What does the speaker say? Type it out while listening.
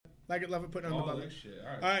Like it, love it, put it on the buzzer. Shit.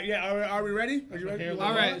 All right, yeah. Are we ready? Are you ready?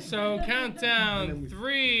 All right, so countdown.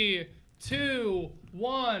 3, 2,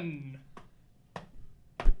 1.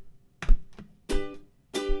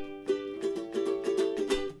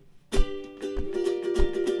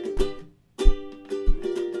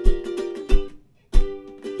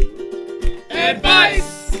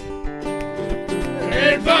 Advice!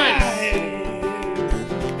 Advice!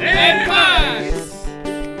 Advice!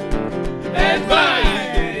 Advice!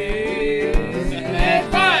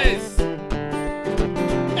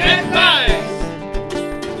 Advice!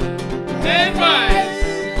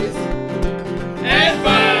 Advice!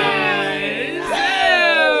 Advice!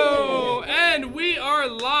 Oh! And we are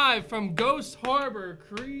live from Ghost Harbor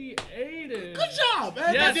Creative. Good job,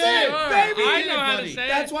 man. Yes, That's it, we are. baby. I know how to say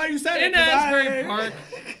That's it. why you said it. In 'cause Asbury Park.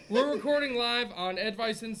 We're recording live on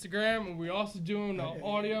Advice Instagram, and we're also doing an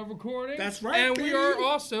audio recording. That's right, And we baby. are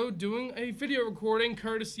also doing a video recording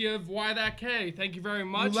courtesy of Why That K. Thank you very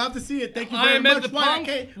much. We'd love to see it. Thank you I very am much. Ed the Why, Punk.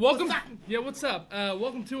 okay, Welcome. what's up? Yeah, what's up?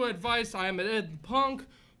 Welcome to Advice. I am Ed the Punk.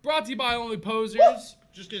 Brought to you by Only Posers.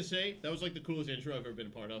 Just gonna say, that was like the coolest intro I've ever been a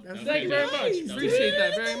part of. Thank you very much. Nice, Appreciate dude.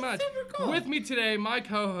 that very That's much. super cool. With me today, my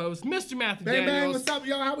co-host, Mr. Matthew Bang, bang. Daniels. What's up,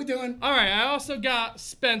 y'all? How we doing? All right, I also got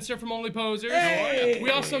Spencer from Only Posers. Hey. We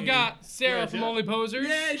also got Sarah Where's from that? Only Posers.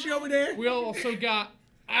 Yeah, she over there. We also got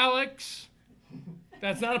Alex.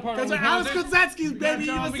 That's not a part That's of right. Only Alex Posers. Kozetsky's, baby.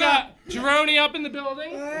 What's We up? got Jeroni up in the building.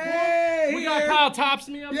 Hey, We got here. Kyle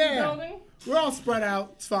Topsme up in the Yeah. building. We're all spread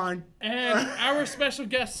out. It's fine. And our special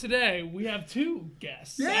guest today, we have 2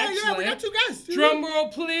 guests. Yeah, actually. we got 2 guys. Dude. Drum roll,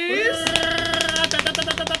 please.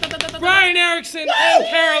 Brian Erickson and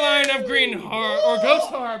Caroline of or Ghost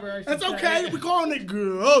Harbor. I should That's say. okay. We're calling it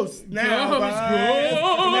Ghost now. Ghost, guys.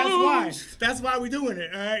 And that's why. Ghost. That's why we're doing it.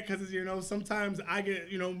 All right, because sometimes I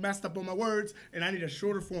get messed up on my words, and I need a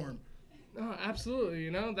shorter form. Oh, absolutely.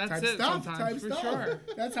 That's Type it stuff. sometimes, Type for stuff. sure.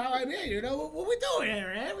 That's how I be. What we doing here,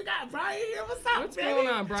 man? We got Brian here. What's up, What's baby? going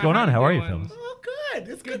on, Brian? What's going on? How are you, doing? fellas? Oh, good.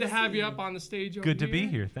 It's Good to have see you up on the stage over Good to be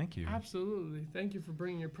here. Thank you. Absolutely. Thank you for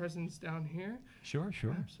bringing your presence down here. Sure.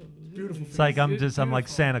 Absolutely. Beautiful. It's like I'm Beautiful. like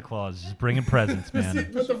Santa Claus, just bringing presents,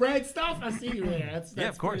 man. With the red stuff, I see you there. That's Yeah,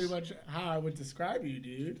 of course. pretty much how I would describe you,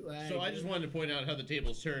 dude. Like, So I just wanted to point out how the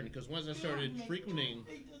tables turned, because once I started frequenting...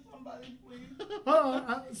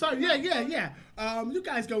 sorry. Yeah. You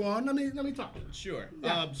guys go on. Let me talk. Sure.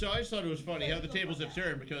 Yeah. So I just thought it was funny how the tables have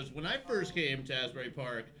turned, because when I first came to Asbury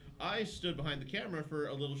Park, I stood behind the camera for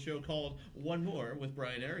a little show called One More with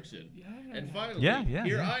Brian Erickson. Yeah. And finally, Yeah,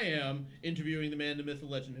 here yeah. I am interviewing the man, the myth, the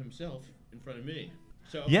legend himself in front of me.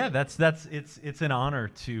 So Yeah, that's it's an honor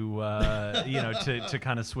to to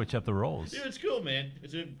kind of switch up the roles. Yeah, it's cool, man.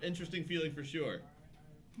 It's an interesting feeling for sure.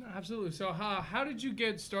 No, absolutely. So, how did you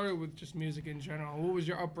get started with just music in general? What was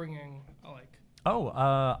your upbringing like? Oh,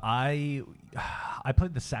 I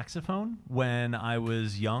played the saxophone when I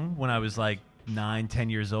was young, when I was like 9, 10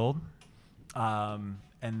 years old. And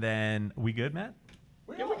then we good, Matt?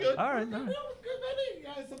 Yeah, we're good. All right. Good, baby.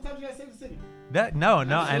 Yeah, sometimes you gotta save the city. That no,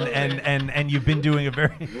 and you've been doing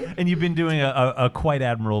a quite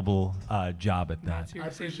admirable job at that. Here I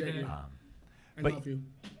to save the appreciate day. you. I but- love you.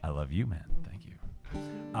 I love you, man. Thank you.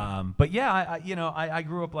 But yeah, I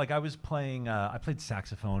grew up like I was playing. I played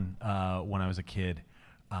saxophone when I was a kid,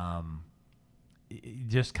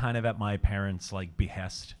 just kind of at my parents' like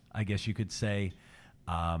behest, I guess you could say.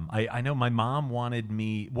 I know my mom wanted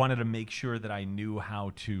to make sure that I knew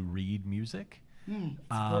how to read music.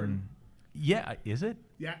 important. Yeah, is it?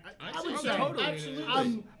 Yeah, I'd I would say say totally. absolutely. Is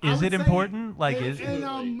I would it say important? Like, in, is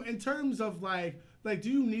in terms of like, do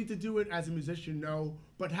you need to do it as a musician? No,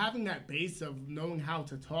 but having that base of knowing how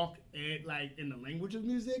to talk it like in the language of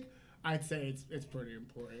music, I'd say it's pretty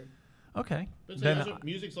important. Okay. But Then, also,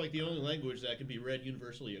 music's like the only language that can be read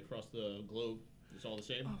universally across the globe. It's all the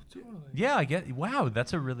same. Oh, totally. yeah, I get. Wow,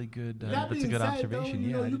 that's a really good. That That's a being good said, observation. though,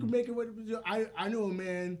 Yeah. you I can didn't- make it. I know a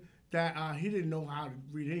man that he didn't know how to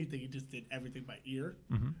read anything. He just did everything by ear.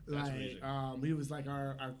 That's Like amazing. he was like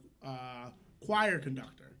our choir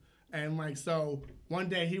conductor, and like so one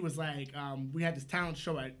day he was like we had this talent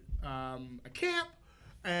show at a camp,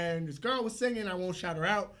 and this girl was singing. I won't shout her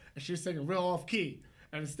out, and she was singing real off key.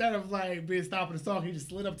 And instead of like being stopping the song, he just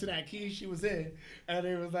slid up to that key she was in, and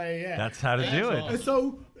it was like, yeah. That's how to do it. And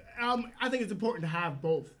so I think it's important to have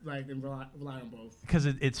both, like, and rely on both. Because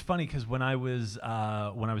it's funny because when I was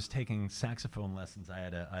taking saxophone lessons, I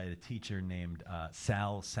had a teacher named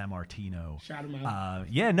Sal Sammartino. Shout him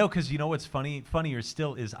out. Yeah, no, because you know what's funnier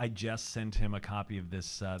still is I just sent him a copy of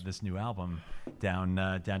this new album down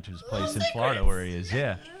to his place in Florida where he is.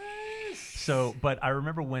 Yeah. So, but I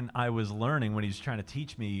remember when I was learning, when he was trying to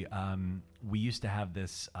teach me, we used to have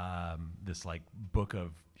this this like book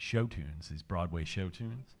of show tunes, these Broadway show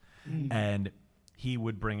tunes, and he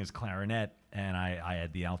would bring his clarinet, and I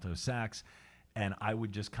had the alto sax, and I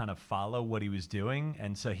would just kind of follow what he was doing,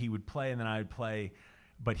 and so he would play, and then I would play,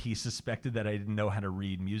 but he suspected that I didn't know how to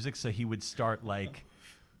read music, so he would start like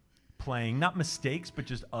playing not mistakes but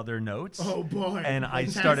just other notes. Oh boy. And I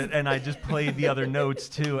started and I just played the other notes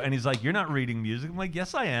too, and he's like, "You're not reading music." I'm like,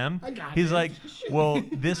 "Yes I am." I got He's it. like, "Well,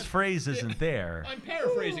 this phrase isn't there." I'm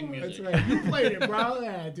paraphrasing That's music. right. You played it, bro.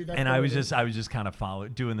 Yeah, dude. That's And what I it was is. just kind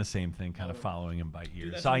of doing the same thing, kind of following him by ear.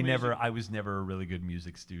 that's So amazing. I was never a really good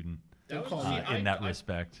music student That was, call see, me in that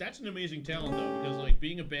respect. That's an amazing talent, though, because like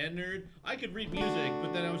being a band nerd, I could read music,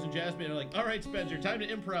 but then I was in jazz band. I'm like, all right, Spencer, time to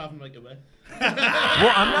improv. I'm like, what?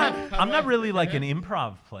 Well, I'm not really like an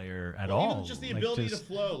improv player at Well, all. even just the Like, ability just- to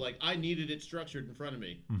flow. Like I needed it structured in front of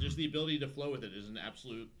me. Just the ability to flow with it is an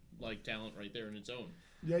absolute like talent right there in its own.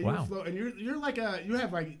 Yeah, you Wow. flow, and you're like you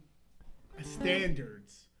have like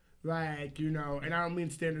standards, like and I don't mean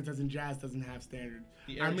standards as in jazz doesn't have standards.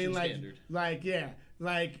 The I mean Erickson like standard.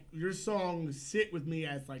 like your songs sit with me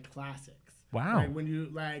as like classics. Wow. Like when you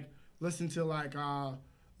like listen to like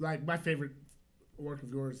my favorite work of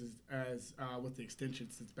yours is as with the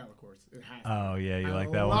extensions since Bellacourse. It has. Oh yeah, you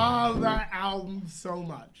like that I one? love that album so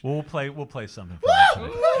much. We'll play something for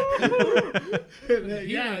that tonight.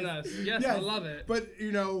 Yes. Yes, I love it. But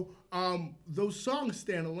those songs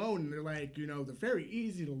stand alone, and they're like they're very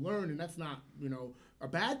easy to learn, and that's not a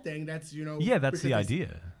bad thing. That's Yeah, that's because the they-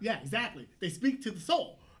 idea. Yeah, exactly. They speak to the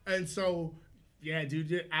soul, and so yeah,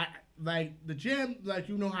 dude. I like the jam. Like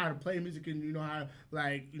how to play music, and how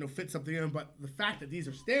to fit something in. But the fact that these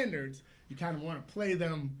are standards, you kind of want to play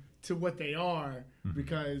them to what they are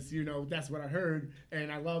because that's what I heard,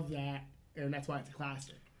 and I love that, and that's why it's a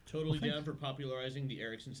classic. Totally down for popularizing the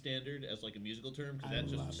Erickson standard as like a musical term because that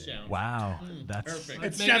just sounds Wow, that's perfect.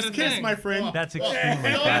 It's Make it Chef's a kiss, thing. my friend. that's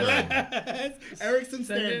extremely flattering. Erickson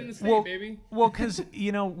Send it in the standards. state, baby. Well, because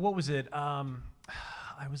what was it?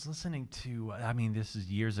 I was listening to. I mean, this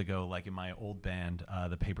is years ago, like in my old band,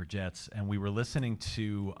 the Paper Jets, and we were listening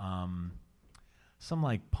to some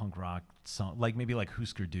like punk rock song, like maybe like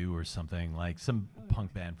Husker Du or something, like some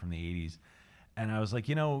punk band from the '80s. And I was like,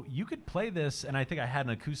 you could play this, and I think I had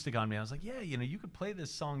an acoustic on me. I was like, yeah, you could play this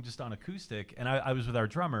song just on acoustic. And I was with our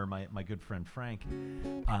drummer, my good friend Frank,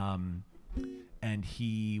 and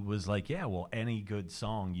he was like, yeah, well, any good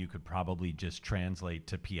song you could probably just translate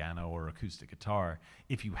to piano or acoustic guitar.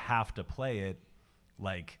 If you have to play it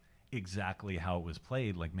like exactly how it was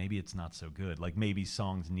played, like maybe it's not so good. Like maybe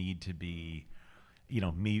songs need to be,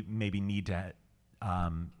 maybe need to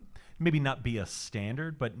maybe not be a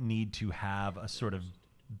standard, but need to have a sort of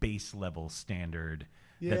base level standard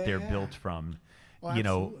that they're Yeah. built from. Oh,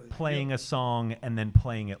 absolutely. Playing a song and then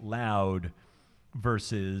playing it loud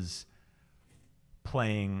versus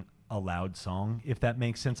playing a loud song, if that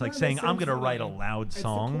makes sense. Like Kinda saying, I'm makes going to sense. write a loud It's the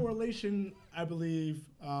song. correlation, I believe,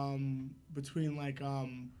 between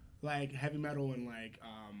like heavy metal and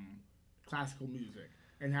classical music,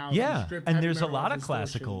 and how if you Yeah, strip and heavy there's a metal lot of of distortion,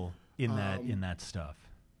 classical in that stuff.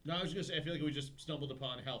 No, I was gonna say I feel like we just stumbled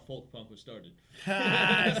upon how folk punk was started.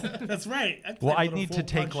 That's right. That's Well, like I'd little need to folk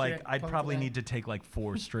take punk like shit, I'd punk probably rap. need to take like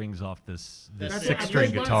 4 strings off this That's it. 6-string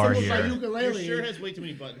I played guitar some of my here. Your ukulele. shirt has way too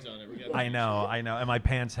many buttons on it. We gotta I know, and my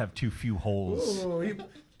pants have too few holes. Ooh,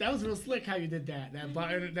 that was real slick how you did that. That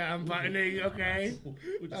unbuttoning, okay.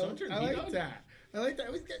 Would I someone turn the heat like on? that. I like that.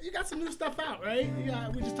 You got some new stuff out, right? Yeah,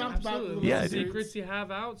 we just talked about Absolutely. Yeah, I What's the did. secrets you have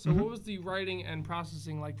out? So what was the writing and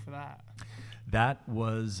processing like for that? That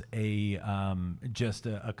was just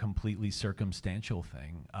a completely circumstantial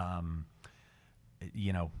thing. I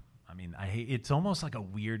mean, it's almost like a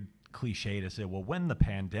weird cliche to say, well, when the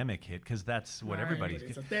pandemic hit, because that's what Right, everybody's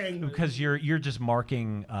it's a thing. because you're just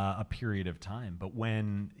marking a period of time. But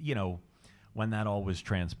when that all was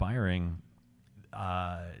transpiring,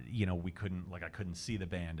 we couldn't, like, I couldn't see the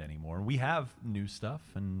band anymore. We have new stuff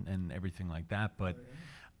and everything like that, but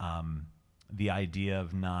the idea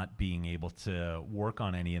of not being able to work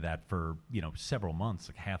on any of that for several months,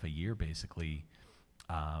 like half a year basically,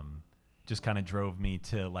 just kind of drove me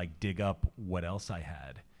to like dig up what else I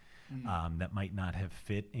had that might not have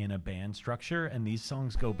fit in a band structure. And these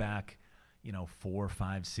songs go back 4,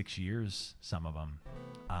 5, 6 years, some of them.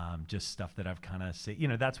 Just stuff that I've kind of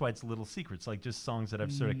that's why it's little secrets, like just songs that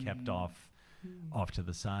I've sort of kept off off to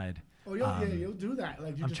the side. Oh, you'll do that.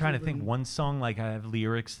 Like you I'm just trying to do think. it- One song, like I have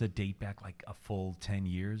lyrics that date back like a full 10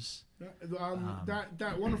 years.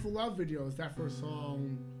 That Wonderful Love video is that first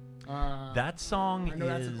song. That song I know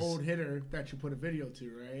is that's an old hitter that you put a video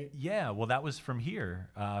to, right? Yeah, well, that was from here,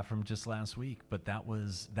 from just last week. But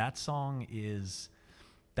that song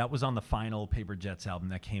was on the final Paper Jets album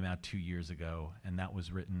that came out 2 years ago, and that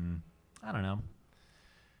was written, I don't know,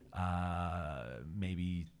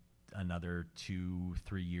 maybe another 2-3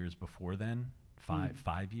 years before then,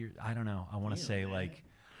 5 years. I don't know. I want to say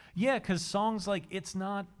because songs like it's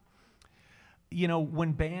not.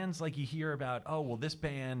 When bands like you hear about, oh, well, this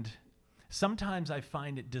band, sometimes I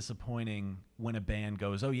find it disappointing when a band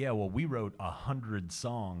goes, oh, yeah, well, we wrote 100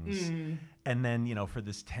 songs. And then, for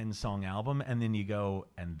this 10-song album, and then you go,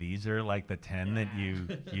 and these are like the 10 that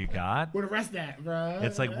you got. Where the rest at, bro?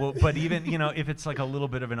 It's like, well, but even, if it's like a little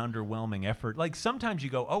bit of an underwhelming effort, like sometimes you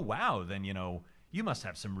go, oh, wow, then, you must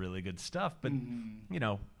have some really good stuff. But,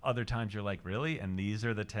 other times you're like, really? And these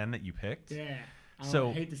are the 10 that you picked? Yeah.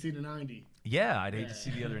 So I hate to see the 90. Yeah, I'd hate to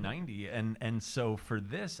see the other 90. And so for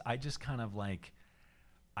this, I just kind of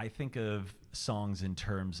I think of songs in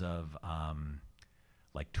terms of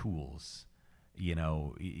like tools. You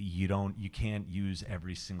can't use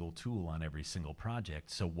every single tool on every single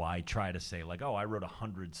project. So why try to say like, oh, I wrote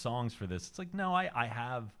 100 songs for this? It's like, no, I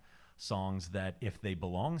have songs that if they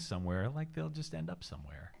belong somewhere, like they'll just end up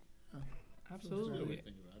somewhere. Absolutely.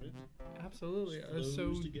 Absolutely.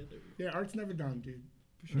 Flows together. Yeah, art's never done, dude.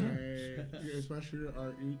 For sure. Especially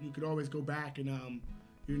art, you could always go back and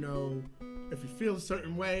if you feel a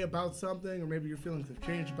certain way about something, or maybe your feelings have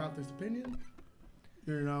changed about this opinion,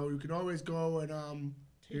 you can always go and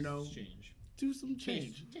Change. do some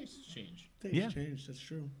change. Tastes change. Things change. That's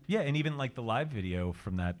true. Yeah, and even like the live video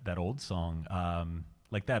from that old song,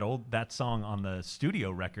 like that song on the studio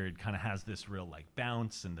record kind of has this real like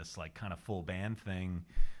bounce and this like kind of full band thing.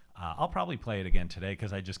 I'll probably play it again today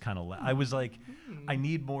because I just kind of I was like, I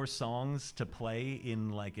need more songs to play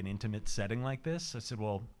in like an intimate setting like this. I said,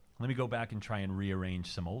 well, let me go back and try and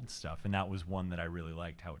rearrange some old stuff, and that was one that I really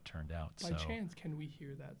liked how it turned out. By chance, can we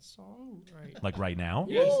hear that song right? Like right now?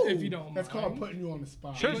 Yes, if you don't. That's mind. called putting you on the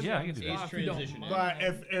spot. Sure, yeah, I can do that. If you don't transition. mind. But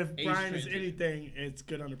if Brian is transition. anything, it's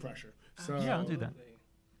good under pressure. So Yeah, I'll do that.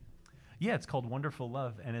 Yeah, it's called Wonderful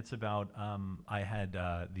Love, and it's about I had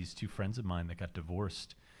these two friends of mine that got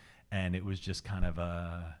divorced, and it was just kind of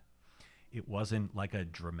it wasn't like a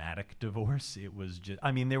dramatic divorce. It was just,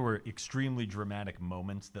 I mean, there were extremely dramatic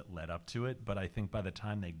moments that led up to it, but I think by the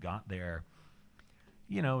time they got there,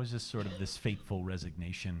 it was just sort of this fateful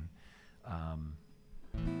resignation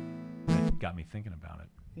that got me thinking about it.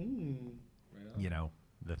 Right on.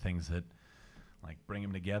 The things that like bring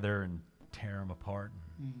them together and tear them apart.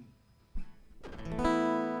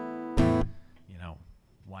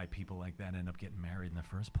 Why people like that end up getting married in the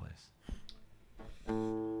first place.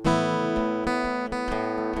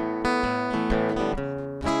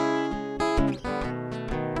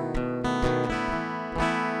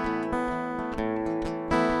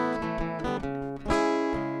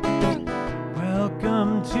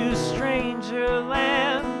 Welcome to Stranger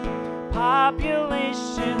Land,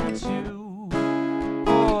 population 2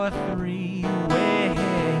 or 3, where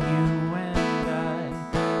you and I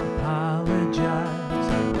apologize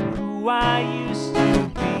for who I used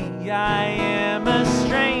to be. I am a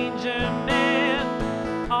stranger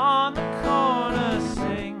man on the corner,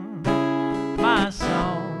 sing my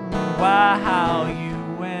song while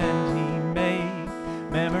you and he make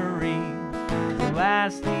memories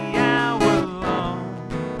last the hour long.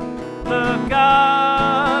 Look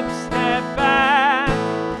up, step back,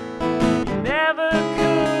 you never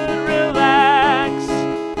could relax.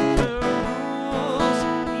 The rules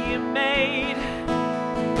you made,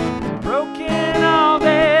 broken all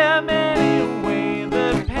them anyway.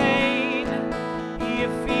 The pain you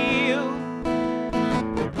feel,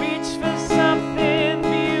 reach for something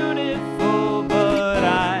beautiful, but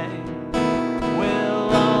I will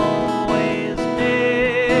always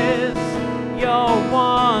miss your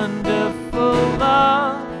wonderful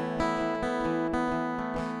love.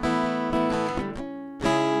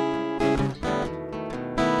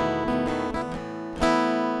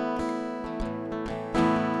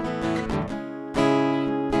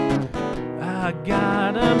 I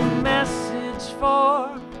got a message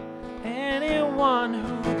for anyone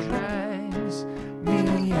who drags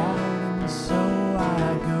me out, and so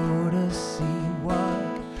I go to see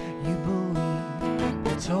what you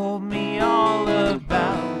believe. You told me all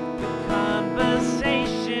about the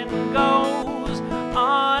conversation goes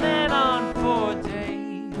on and on for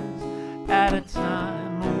days at a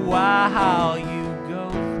time while you go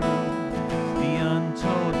through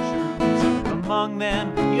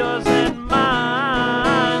men, yours and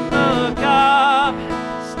mine. Look up,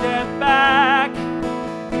 step back.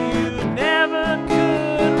 You never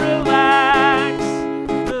could relax.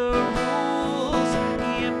 The rules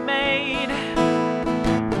you made,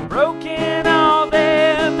 broken all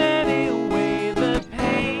them anyway. The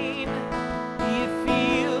pain you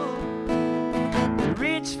feel,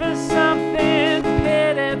 reach for something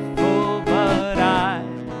pitiful, but I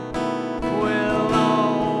will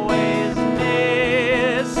always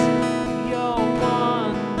miss your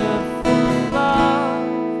wonderful love.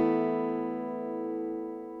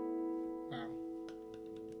 Wow.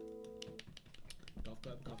 Golf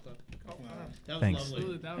clap, golf clap. Wow. That was Thanks. lovely.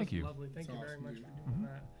 Absolutely, that was Thank you. lovely. Thank It's you very awesome, much dude. for doing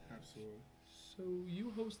that. Absolutely. So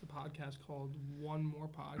you host the podcast called One More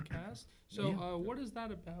Podcast. So Yeah. What is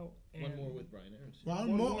that about? One And more with Brian Aaron.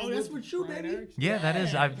 One more. Oh, that's with what you, Brian baby. Erickson? Yeah, that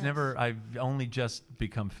is. Yeah. I've only just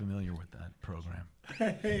become familiar with that program.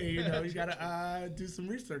 Hey, you know, you gotta do some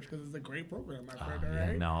research because it's a great program, my friend. All Yeah,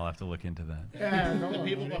 right. no, I'll have to look into that. Yeah, The no,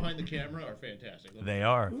 people behind the camera are fantastic. They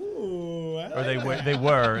are, Ooh, I or they like were. that. They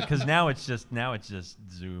were, because now it's just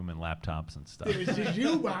Zoom and laptops and stuff. It was just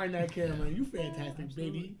you behind that camera. You fantastic,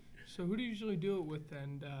 baby. So who do you usually do it with,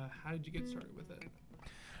 and how did you get started with it?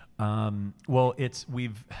 Well,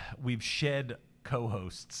 we've shed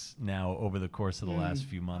co-hosts now over the course of the last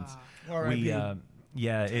few months. R.I.P.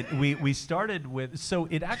 We started with, so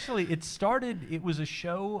it started. It was a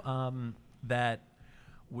show that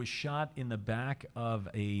was shot in the back of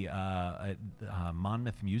a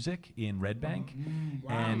Monmouth Music in Red Bank,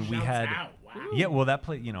 Wow, and we shouts had out. Wow. yeah. Well, that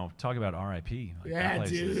play, talk about R.I.P. Like, Yeah, that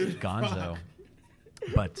place is dude. Gonzo.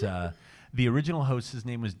 But the original host, his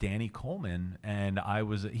name was Danny Coleman, and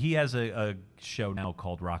he has a show now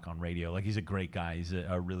called Rock on Radio. Like, he's a great guy. He's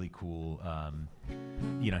a really cool,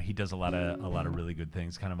 he does a lot of really good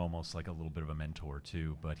things, kind of almost like a little bit of a mentor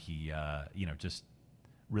too, but he, just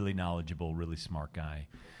really knowledgeable, really smart guy.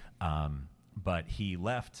 But he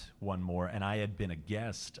left One More, and I had been a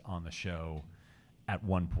guest on the show at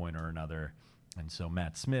one point or another. And so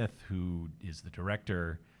Matt Smith, who is the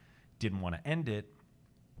director, didn't want to end it.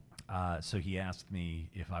 So he asked me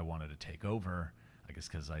if I wanted to take over, I guess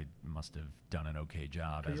because I must have done an okay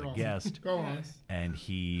job as a You're guest. Go on. Yes. And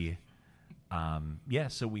he,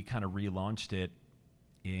 so we kind of relaunched it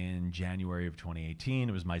in January of 2018.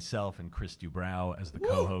 It was myself and Chris Dubrow as the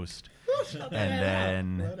co-host. Shout And that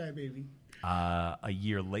then- out. Love that, baby. A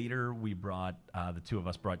year later, we brought, the two of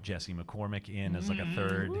us brought Jesse McCormick in as like a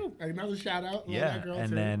third. Another shout out. Love Yeah, that girl and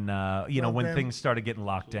too. then Love when them. things started getting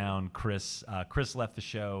locked down, Chris left the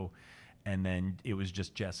show, and then it was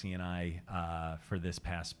just Jesse and I for this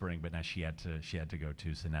past spring. But now she had to go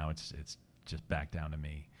too, so now it's just back down to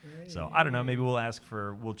me. So I don't know. Maybe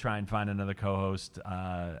we'll try and find another co-host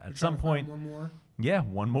at some point. One more. Yeah,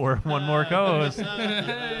 one more co-host,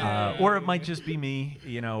 or it might just be me.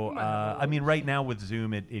 I mean, right now with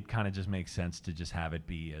Zoom, it kind of just makes sense to just have it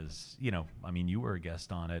be as I mean, you were a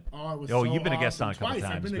guest on it. Oh, it was Oh, so you've been a guest awesome. on it a couple Twice.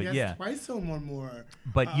 I've times, been a but guest yeah. twice on One More.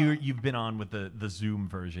 But you've been on with the Zoom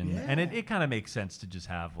version, and Yeah. it kind of makes sense to just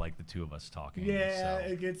have like the two of us talking. Yeah, so.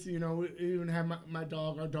 it gets, we even have our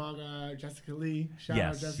dog, Jessica Lee. Shout out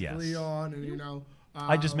Yes, Jessica yes. Lee on, and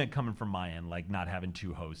I just meant coming from my end, like not having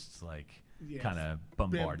two hosts, like Yes. kind of bam,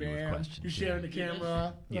 bombard you with bam. questions. You sharing the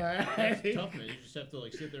camera. Yeah. It's tough, man. You just have to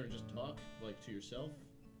sit there and just talk to yourself.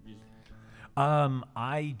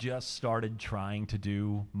 I just started trying to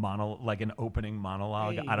do an opening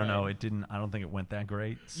monologue. Hey, I don't know. right. I don't think it went that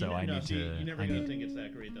great. So You I know, need see, to. You never I gonna need- think it's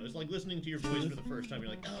that great though. It's like listening to your voice for the first time. You're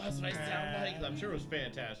like, oh, that's what I sound like. I'm sure it was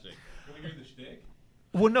fantastic. Can we hear the shtick?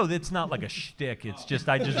 Well, no, it's not like a shtick. It's just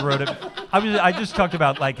I just wrote it. I just talked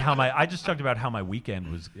about how my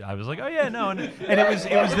weekend was. I was like, oh yeah, no, and it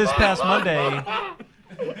was this past Monday.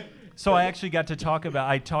 So I actually got to talk about.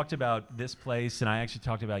 I talked about this place, and I actually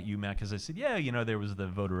talked about UMac because I said, yeah, there was the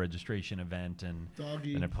voter registration event, and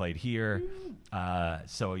Doggy. I played here.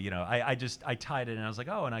 So I tied it, and I was like,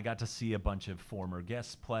 oh, and I got to see a bunch of former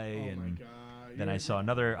guests play, Oh and my God. then I saw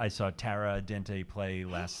Tara Dente play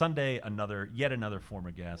last Sunday, yet another former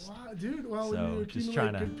guest. Wow, dude. Well, So, when you just accumulate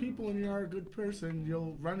trying to- good people and you're a good person,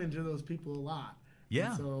 you'll run into those people a lot.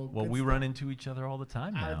 Yeah. So Well, good we stuff. run into each other all the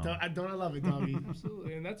time I now. don't. I love it, doggy.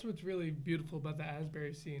 Absolutely, and that's what's really beautiful about the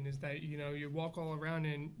Asbury scene is that you walk all around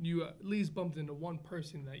and you at least bumped into one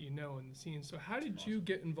person that in the scene. So how did you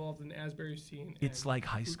get involved in the Asbury scene? It's and like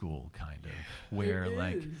high school, kind of, where It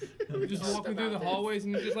like, is. You're just walking through the hallways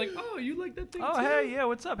and you're just like, oh, you like that thing oh too? hey, yeah,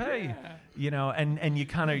 what's up, hey, Yeah. and you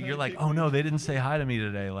kind of you're like, oh no, they didn't say hi to me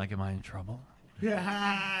today. Like, am I in trouble?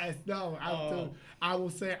 Yes, no, Oh. I will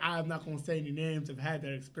say I'm not going to say any names. I've had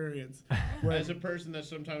that experience. As a person that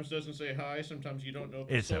sometimes doesn't say hi, sometimes you don't know if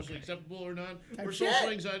it's It's socially okay. acceptable or not. Type Or shit. social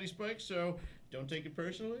anxiety spikes, so don't take it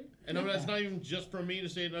personally. And that's not even just from me to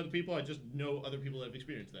say to other people. I just know other people that have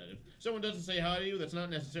experienced that. If someone doesn't say hi to you, that's not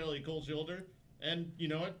necessarily a cold shoulder. And you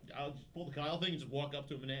know what? I'll just pull the Kyle thing and just walk up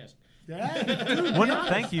to him and ask. Yeah, dude, Well, be no, honest.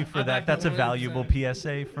 thank you for I that. back That's a that 100%. valuable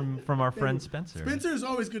PSA from our friend Spencer. Spencer is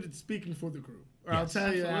always good at speaking for the crew. Or I'll Yes.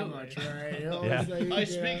 tell you that Absolutely. much, right? He always Yeah. say, I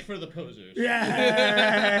speak for the posers.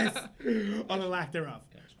 Yes. On the lack thereof.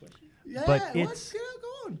 Next question. Yeah, But what? it's- Get out, go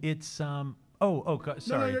on. It's sorry.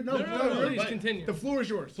 No, Please right. continue. The floor is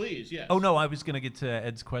yours. Please, yes. Oh no, I was gonna get to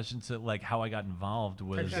Ed's question. So like how I got involved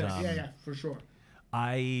was Yeah, for sure.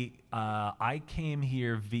 I came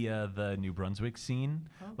here via the New Brunswick scene.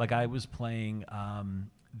 Like I was playing.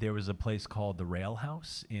 There was a place called the Rail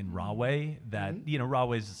House in Rahway. That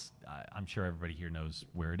Rahway's. I'm sure everybody here knows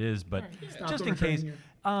where it is, but Stop just on in the train case, here.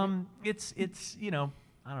 it's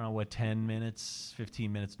I don't know what 10 minutes,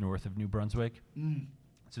 15 minutes north of New Brunswick.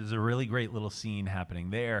 So there's a really great little scene happening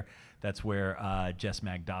there. That's where Jess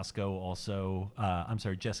Magdosco also. I'm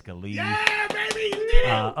sorry, Jessica Lee. Yeah, baby, you did it.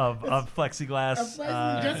 Of plexiglass,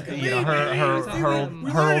 Jessica you know, Lee, her baby. her See, her we old,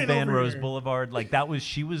 her learning old band over Rose here. Boulevard, like that was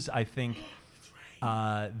she was I think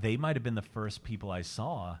they might have been the first people I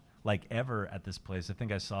saw like ever at this place. I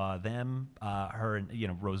think I saw them, her,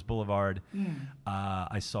 and Rose Boulevard.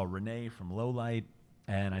 I saw Renee from Lowlight,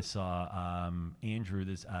 and I saw Andrew,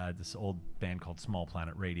 this old band called Small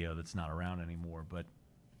Planet Radio that's not around anymore, but.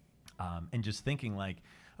 And just thinking like,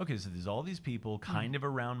 okay, so there's all these people kind of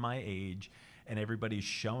around my age, and everybody's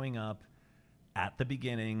showing up at the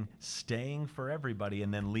beginning, staying for everybody,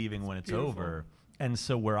 and then leaving when it's beautiful. over. And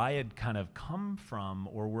so where I had kind of come from,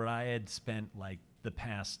 or where I had spent like the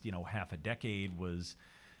past, half a decade, was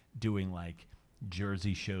doing like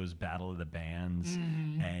Jersey shows, Battle of the Bands,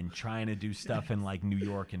 and trying to do stuff in like New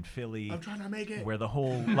York and Philly. I'm trying to make it. Where the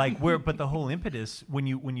whole but the whole impetus when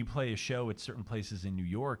you play a show at certain places in New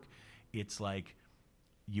York, it's like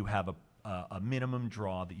you have a minimum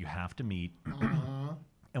draw that you have to meet,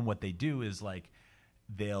 and what they do is like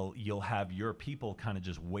you'll have your people kind of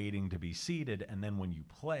just waiting to be seated, and then when you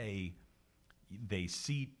play, they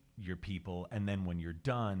seat your people, and then when you're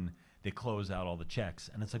done, they close out all the checks.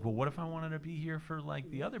 And it's like, well, what if I wanted to be here for like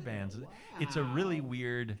the other bands? It's a really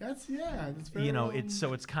weird, That's very.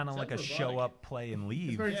 it's kind of like a Sounds show robotic. up, play, and It's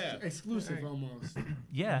leave. very Yeah. exclusive almost.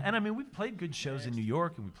 Yeah, and I mean, we've played good shows in New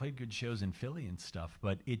York, and we played good shows in Philly and stuff,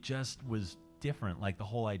 but it just was different. Like the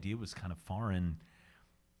whole idea was kind of foreign,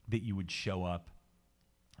 that you would show up,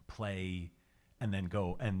 play, and then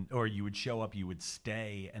go, or you would show up, you would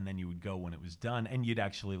stay, and then you would go when it was done, and you'd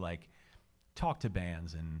actually like talk to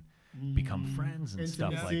bands and become friends and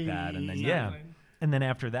stuff like that. And then Exactly. and then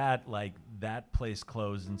after that, like that place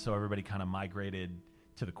closed, and so everybody kind of migrated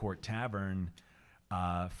to the Court Tavern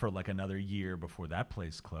for like another year before that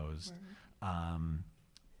place closed.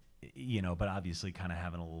 But obviously kind of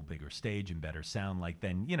having a little bigger stage and better sound, like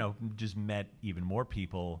then, just met even more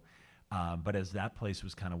people. But as that place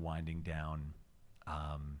was kind of winding down,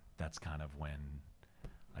 that's kind of when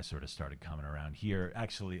I sort of started coming around here.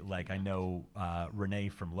 Actually, like I know Renee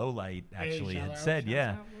from Lowlight actually shout had out, said, shout yeah.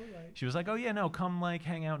 out, Lowlight. She was like, "Oh yeah, no, come like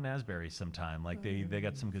hang out in Asbury sometime. Like they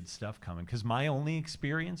got some good stuff coming." Because my only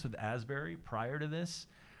experience with Asbury prior to this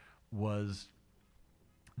was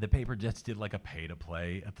the Paper Jets did like a pay to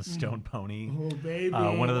play at the Stone Pony. Oh baby.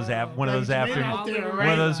 One of those one of those Like, afternoon out there, one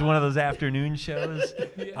right? of those afternoon shows.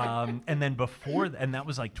 And then and that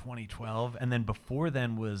was like 2012. And then before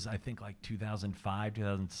then was I think like 2005,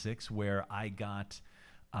 2006, where I got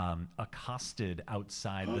accosted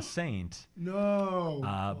outside the Saint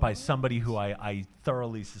No. by somebody who I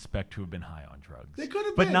thoroughly suspect to have been high on drugs. They could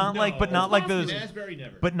have but been. not like but not like In those Asbury,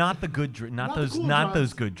 never. but not the good Not the cool not drugs.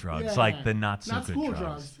 those good drugs, Yeah. like the not so Not good school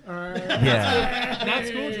drugs. drugs. All right. Yeah. Not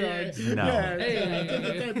school drugs. No. Yeah, Hey.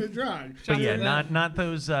 different type of drug. But yeah, to them.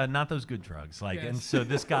 not those good drugs. Like, and Yes. so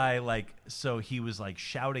this guy, like, so he was like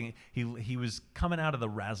shouting. He was coming out of the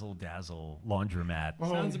Razzle Dazzle laundromat.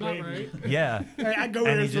 Oh, Sounds about baby. right. Yeah, Hey, I go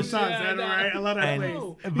And there he just- sometimes. Yeah, I know, I know. right? I love that and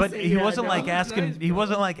place. but said, he yeah, wasn't I like know. asking. Nice, He bro.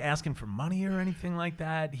 wasn't like asking for money or anything like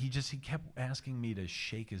that. He kept asking me to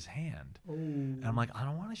shake his hand, and I'm like, I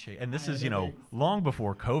don't want to shake. And this is long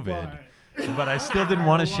before COVID, but I still didn't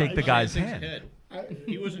want to shake the guy's Shakes your hand. head.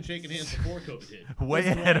 He wasn't shaking hands before COVID hit. Way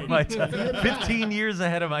ahead of my time. 15 years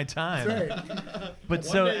ahead of my time. Right. But One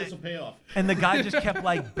so, day this will pay off. and the guy just kept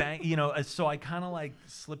like bang, so I kind of like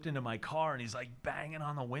slipped into my car and he's like banging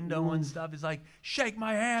on the window and stuff. He's like, shake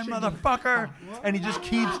my hand, motherfucker. And he just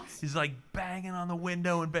he's like banging on the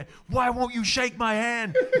window and why won't you shake my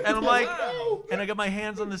hand? And I'm like, and I got my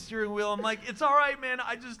hands on the steering wheel. I'm like, it's all right, man.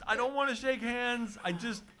 I don't want to shake hands.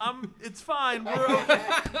 It's fine. We're okay.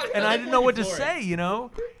 And I didn't know what to say,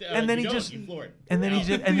 And then he just, and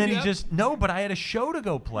then he just, no, but I had a show to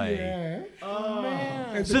go play. Yeah. Oh,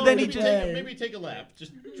 man. So then he maybe just maybe take a lap.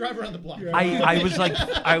 Just drive around the block. Yeah.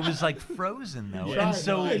 I was like frozen though, Yeah. and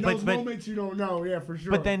so in those but moments you don't know, yeah, for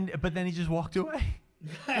sure. but then he just walked away.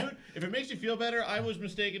 Dude, if it makes you feel better, I was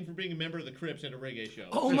mistaken for being a member of the Crips at a reggae show.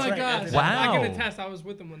 Oh my right. God! Wow. I can attest. I was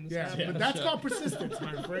with him when this yeah, happened. but that's called persistence,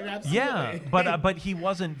 my friend. Absolutely. Yeah, but he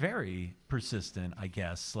wasn't very persistent, I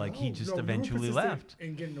guess. Like he just you were eventually persistent left.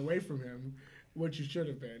 in getting away from him, what you should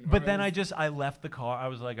have been. But then I left the car. I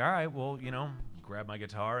was like, all right, well, grab my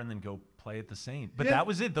guitar and then go play at the Saint. But Yeah. that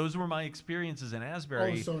was it. Those were my experiences in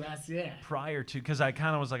Asbury. so that's Prior to, because I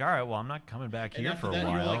kind of was like, all right, well, I'm not coming back And here after for a that, you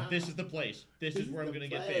were while. like, this is the place. This is where I'm going to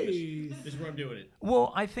get famous. This is where I'm doing it.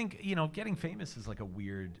 Well, I think getting famous is like a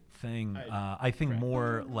weird thing. I think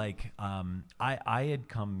more like I had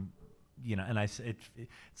come, and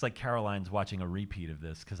it's like Caroline's watching a repeat of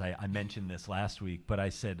this because I mentioned this last week, but I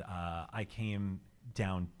said I came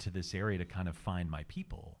down to this area to kind of find my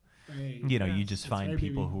people. You just find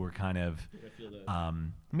people who are kind of I feel that.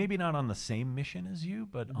 maybe not on the same mission as you,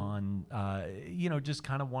 but on just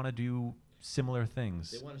kind of want to do similar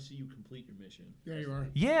things. They want to see you complete your mission. There you are.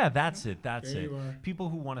 Yeah, that's it. That's There it. you are. People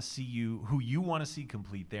who want to see you, who you want to see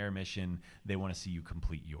complete their mission, they want to see you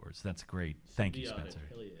complete yours. That's great. Thank you, Symbiotic. Spencer.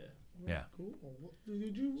 Hell yeah. Yeah. Cool.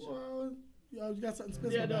 Did you? You got something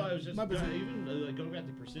special? Yeah, no, I was just My business. even going back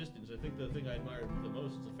to persistence. I think the thing I admire the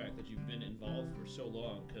most is the fact that you've been involved for so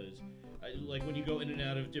long. Because, like, when you go in and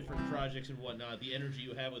out of different projects and whatnot, the energy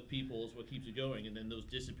you have with people is what keeps you going, and then those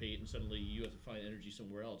dissipate, and suddenly you have to find energy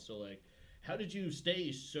somewhere else. So, like, how did you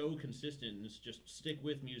stay so consistent and just stick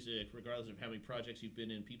with music, regardless of how many projects you've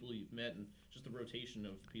been in, people you've met, and just the rotation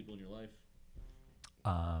of people in your life?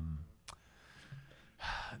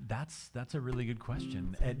 That's a really good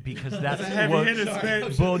question, because that's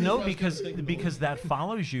because that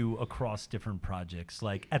follows you across different projects.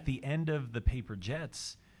 Like at the end of the Paper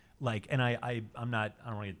Jets, like, and I don't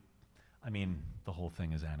want to. I mean, the whole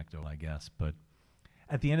thing is anecdotal, I guess, but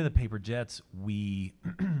at the end of the Paper Jets, we,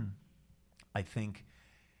 I think,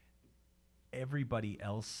 everybody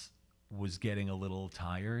else was getting a little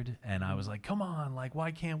tired, and I was like, come on, like,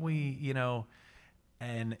 why can't we,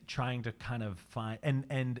 and trying to kind of find,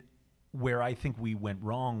 and where I think we went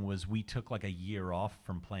wrong was we took like a year off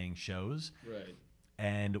from playing shows. Right.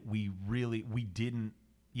 And we didn't,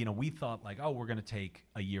 we thought like, oh, we're going to take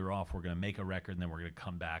a year off, we're going to make a record, and then we're going to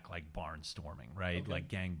come back like barnstorming, right? Okay. Like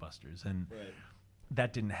gangbusters. And Right.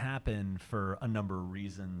 that didn't happen for a number of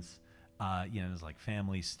reasons. There's like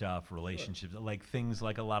family stuff, relationships, like things,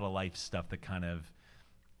 like a lot of life stuff that kind of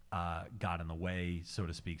got in the way, so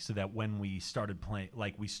to speak. So that when we started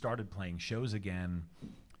playing shows again,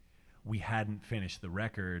 we hadn't finished the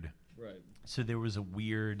record. Right. So there was a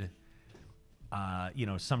weird,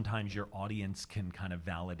 sometimes your audience can kind of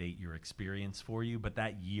validate your experience for you, but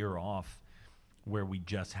that year off where we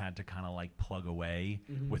just had to kind of like plug away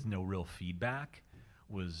with no real feedback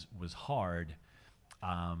was hard.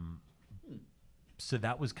 So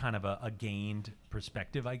that was kind of a gained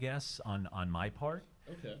perspective, I guess, on my part.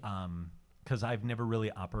 Okay. Because I've never really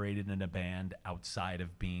operated in a band outside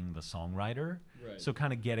of being the songwriter. Right. So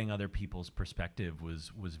kind of getting other people's perspective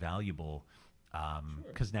was valuable.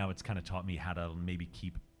 Because now it's kind of taught me how to maybe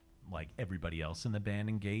keep like everybody else in the band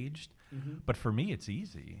engaged. But for me, it's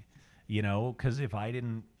easy, because if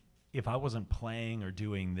I wasn't playing or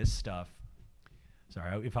doing this stuff,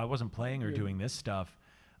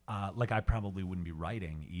 like I probably wouldn't be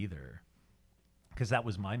writing either. Because that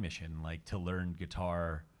was my mission, like to learn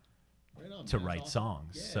guitar Right on, to man. write That's awesome.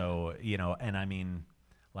 songs. Yeah. So, and I mean,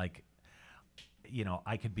 like,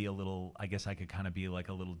 I could be I guess I could kind of be like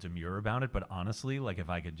a little demure about it, but honestly, like if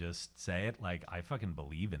I could just say it, like I fucking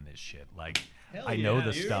believe in this shit. Like Hell I know yeah,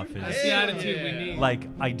 the dude. stuff That's is the attitude we need. like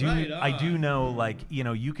I do Right I do on. know, like,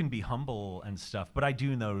 you can be humble and stuff, but I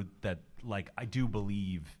do know that, like, I do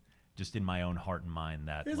believe just in my own heart and mind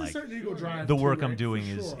that There's a like certain ego drive. the to work it, I'm for doing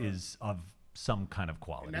sure. is of some kind of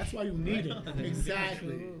quality. And that's why you need it.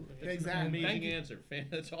 Exactly. That's an Exactly. amazing answer, fan.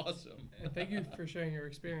 That's awesome. And thank you for sharing your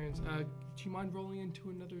experience. Do you mind rolling into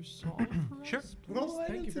another song for Sure. us? Please? Roll right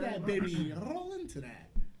Thank you into very that, much. baby. Roll into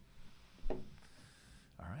that.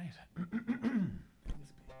 right.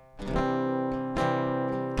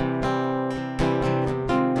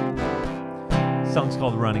 Song's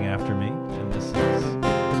called Running After Me, and this is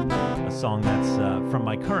a song that's from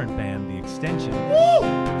my current band, The Extension.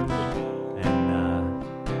 And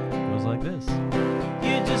it goes like this.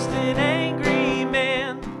 You're just an angry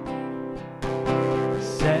man,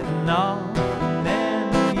 setting off, and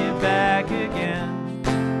then you're back again.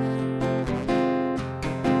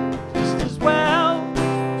 Just as well,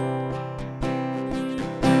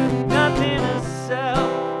 nothing to sell.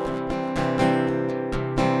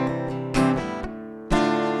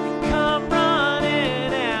 Come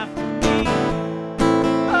running after me.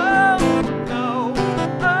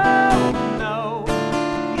 Oh no,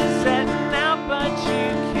 you're setting out but you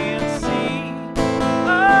can't see.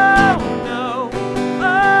 Oh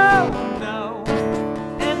no,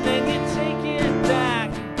 and then you take it back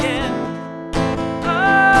again.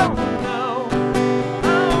 Oh no,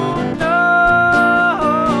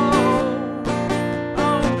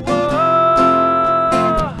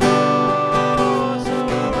 so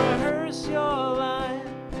rehearse your line,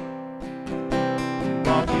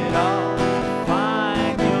 walk it off,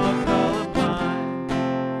 find your colorblind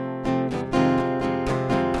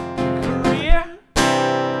career.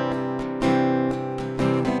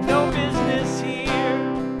 No business here.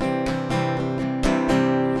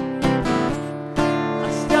 I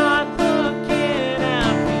start looking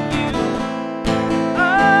after you.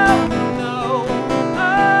 Oh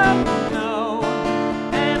no,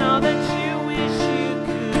 and all that you wish you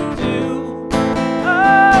could do. Oh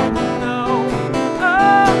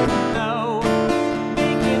no,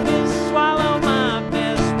 making me swallow my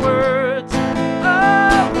best words.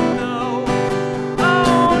 Oh no,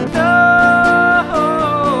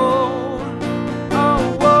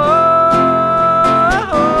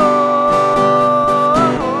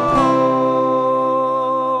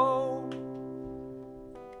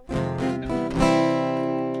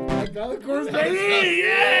 Like that, of course, baby.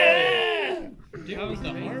 Yeah. Dude, it was the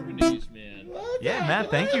harmonies, man. Yeah,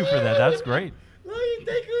 Matt, thank you for that. That's great.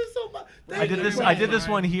 Thank you so much. I did this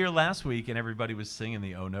one here last week, and everybody was singing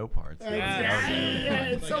the "Oh No" parts. Yeah,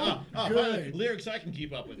 it's so good. Lyrics I can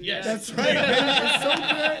keep up with. Yes. That's right. Man. It's so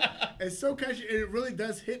good. It's so catchy. It really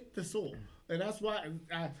does hit the soul. And that's why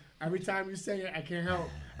every time you sing it, I can't help.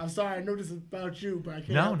 I'm sorry, I know this is about you, but I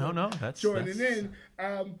can't help No. but joining in.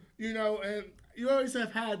 You know, and you always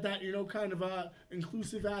have had that, you know, kind of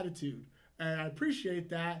inclusive attitude. And I appreciate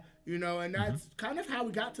that, you know, and that's kind of how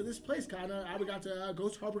we got to this place, kind of how we got to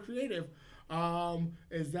Ghost Harbor Creative.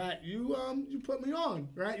 Is that you put me on,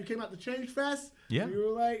 right? You came out to Change Fest. Yeah. And you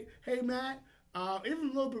were like, hey, Matt. Even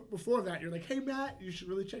a little bit before that, you're like, hey, Matt, you should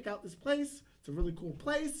really check out this place. It's a really cool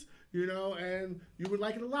place, you know, and you would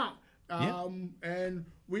like it a lot. And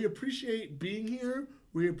we appreciate being here.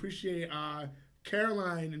 We appreciate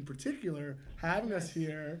Caroline in particular having us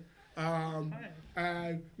here.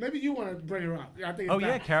 And maybe you want to bring her up. I think. Oh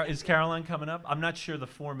yeah, is Caroline coming up? I'm not sure the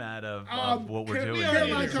format of what we're doing.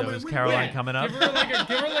 Caroline So coming- is Caroline coming up? Give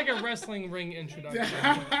her like a wrestling ring introduction.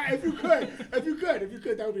 if you could,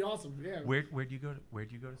 that would be awesome. Yeah. Where'd you go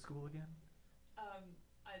to school again?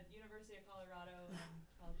 At University of Colorado and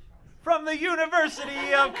College of Charleston. From the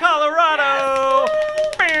University of Colorado.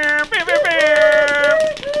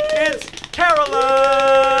 It's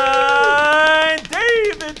Caroline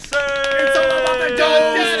Davidson. It's all about the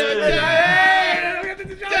ghost.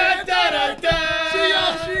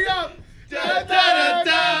 She up. What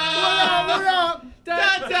up?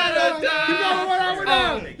 You know what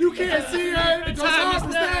up? You can't see her. The harvest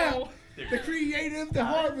now. The creative, the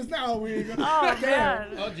harvest now. We go. Oh, man.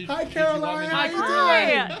 Hi, Caroline. How you Hi.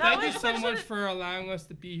 doing? That Thank you was so such much a- for allowing us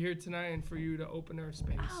to be here tonight and for you to open our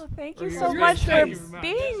space. Oh, thank Or you your so space. much for Thank you very much.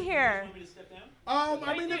 being here.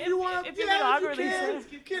 I mean, if you want, if you yeah, could if awkwardly you say-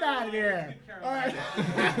 can, get out of there. All right.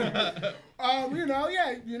 You know,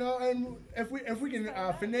 yeah, you know, and if we can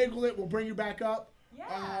finagle it, we'll bring you back up.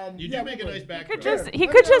 You yeah, do make a we'll- nice back. Could row. just he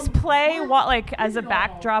could just play like as a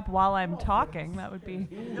backdrop while I'm talking. That would be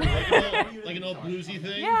like an old bluesy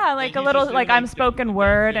thing. yeah, like a he's little just like doing, I'm spoken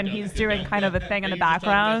word and he's doing kind of a thing in the You're just talking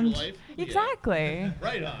about your background. life? Yeah. Exactly.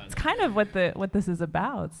 Right on. It's kind of what this is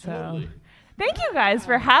about. So Totally. thank you guys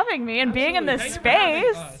for having me and being in this Absolutely. Thank you for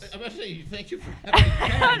having space. us. I'm going to say thank you for having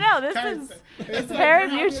me. Oh no, this is It's like very we're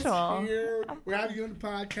having us mutual. here, we're having you on the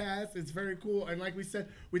podcast. It's very cool. And like we said,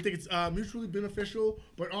 we think it's mutually beneficial,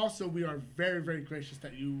 but also we are very, very gracious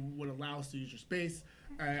that you would allow us to use your space.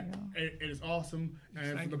 It is awesome.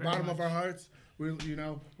 And Thank from you the very bottom of much. our hearts,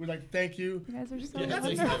 we'd like to thank you. You guys are so Yeah, that's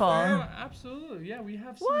wonderful. Oh, absolutely. Yeah, we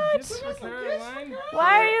have some What? gifts for Caroline.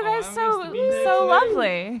 Why are you guys Allowing us to be here so today.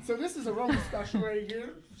 lovely? So this is a Roni special right here.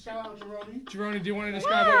 Shout out to Roni. Jeroni, do you want to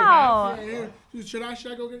describe what Wow. Yeah, here. Should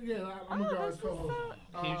I go get? Yeah, I'm gonna go. this is so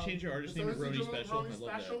Can you change your artist name to this is Roni Roni Special? I love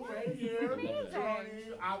Special that. right here. Amazing.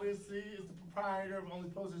 Roni obviously is the proprietor of Only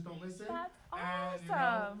Posers Don't Listen. That's And,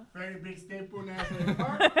 awesome. very big staple in Asbury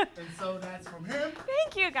Park. And so that's from him.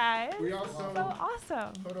 Thank you guys. We also So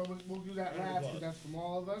awesome. hold on, we'll do that last because that's from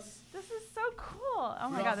all of us. This is so cool. Oh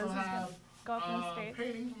my We god, this also is gonna have go up in space.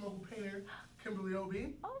 painting from local painter Kimberly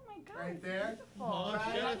Obi. Oh my god. right it's there. Beautiful. Aw,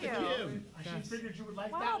 Thank shout out to you. Kim. She Yes. figured you would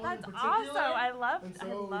like Wow, that one in that's particular. awesome. I love And so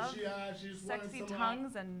she just wanted sexy some,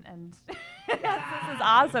 tongues and this is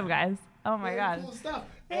awesome, guys. Oh my very god. cool stuff.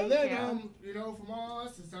 Thank And then, you. from all of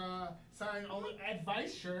us, it's signed only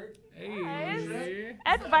advice shirt. Hey.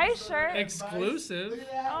 Advice shirt. Exclusive. Look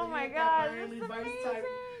at that. Oh look my at that god, Miami this is Vice amazing.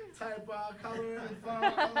 type color and font.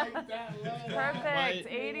 I like that. Love that. Perfect.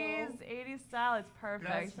 My- 80s style. It's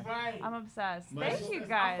perfect. That's right. I'm obsessed. My- Thank you I'll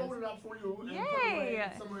guys. fold it up for you and put it Yay.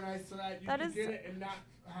 away somewhere nice so that you That can is- get it and not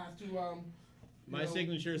have to My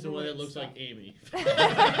signature is the one that looks like Amy.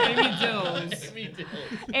 Amy Dills. Amy Dills.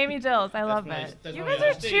 Amy Dills, I love my- it. that's You my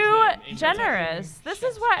guys are stage too name, Amy generous. This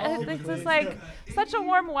is what Oh, this really? is like such a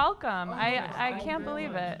warm welcome. Oh, I no, can't no,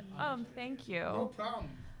 believe no. it. Thank No you. problem.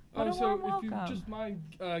 What a so warm if you welcome. just mind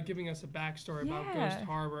giving us a backstory about Yeah. Ghost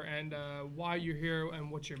Harbor and why you're here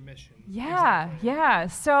and what's your mission. Yeah.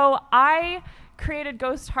 So I created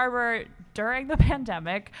Ghost Harbor during the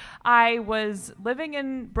pandemic. I was living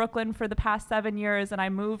in Brooklyn for the past 7 years and I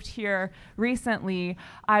moved here recently.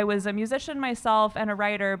 I was a musician myself and a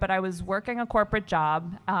writer, but I was working a corporate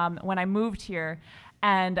job when I moved here,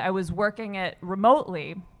 and I was working it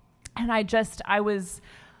remotely. And I was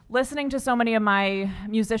listening to so many of my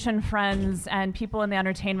musician friends and people in the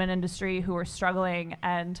entertainment industry who were struggling,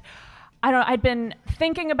 and I'd been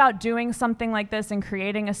thinking about doing something like this and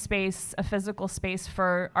creating a space, a physical space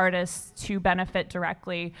for artists to benefit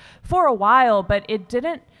directly for a while, but it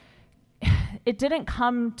didn't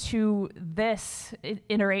come to this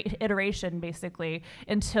iteration basically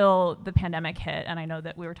until the pandemic hit. And I know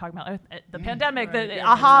that we were talking about the pandemic, right, the yeah,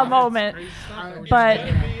 aha yeah. moment. Crazy stuff that we're But- doing.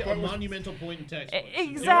 It's gotta be a monumental point in textbooks.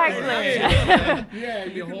 Exactly. Yeah,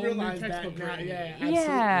 Be a you can whole new realize that textbook now. written.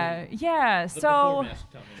 Yeah, Yeah. The So before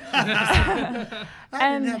mask time. I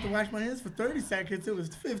And- didn't have to wash my hands for 30 seconds. It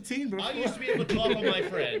was 15 before. I used to be able to cough on my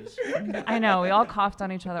friends. I know we all coughed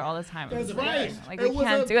on each other all the time. It was That's the right. best. Like, It we was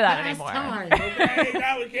can't a do that anymore. pastime, okay?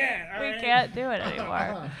 Now we can't. all We right? can't do it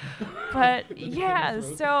anymore. But yeah,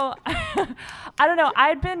 so I don't know.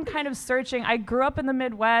 I'd been kind of searching. I grew up in the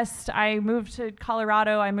Midwest. I moved to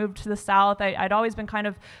Colorado. I moved to the South. I'd always been kind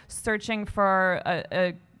of searching for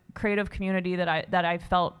a creative community that I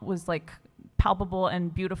felt was like palpable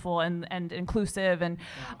and beautiful and inclusive, and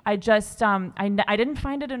I just I didn't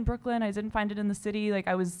find it in Brooklyn. I didn't find it in the city. Like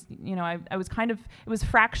I was kind of, it was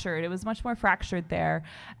fractured. It was much more fractured there,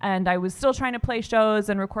 and I was still trying to play shows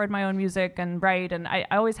and record my own music and write, and I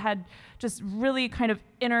always had just really kind of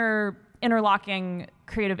interlocking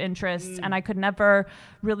creative interests, and I could never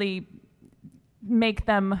really make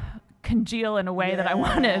them congeal in a way that I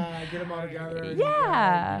wanted. Get them all together. And,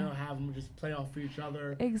 Yeah. have them just play off each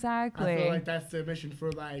other. Exactly. I feel like that's the mission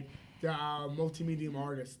for like the multi-medium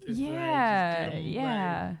artist. Is to, like, Yeah, just get 'em,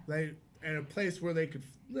 yeah. Like in a place where they could,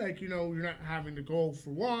 you're not having to go for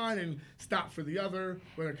one and stop for the other,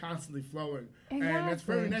 where they're constantly flowing. And that's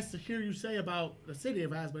very Exactly. nice to hear you say about the city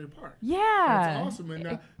of Asbury Park. Yeah. That's awesome.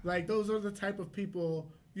 And those are the type of people,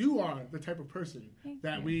 you are the type of person Thank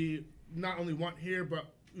that you. we not only want here, but,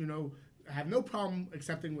 have no problem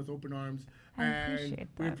accepting with open arms. I And appreciate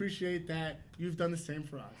we that. appreciate that you've done the same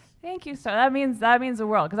for us. Thank you. So that means the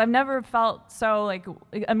world, because I've never felt so like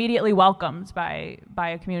immediately welcomed by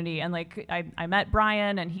a community, and like I met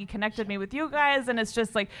Brian and he connected me with you guys, and it's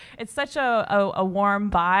just like it's such a warm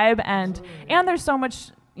vibe, and there's so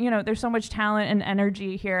much talent and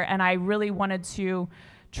energy here, and I really wanted to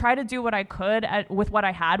try to do what I could with what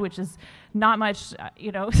I had, which is not much,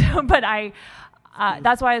 but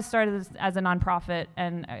that's why I started this as a nonprofit,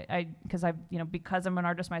 and because I'm an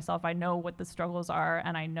artist myself, I know what the struggles are,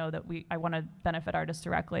 and I know that I want to benefit artists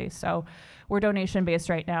directly. So we're donation based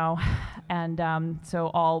right now, and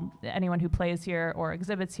so anyone who plays here or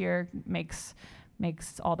exhibits here makes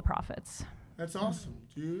all the profits. That's awesome,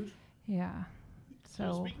 dude. Yeah.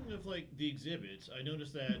 So speaking of like the exhibits, I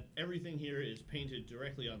noticed that everything here is painted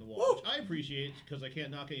directly on the wall, which I appreciate because I can't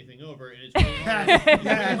knock anything over, and it's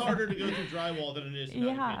way harder to go through drywall than it is to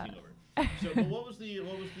knock Yeah. painting over. So, but what was the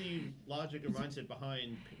logic or mindset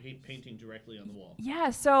behind painting directly on the wall? Yeah,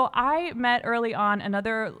 so I met early on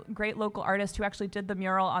another great local artist who actually did the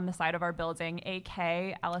mural on the side of our building,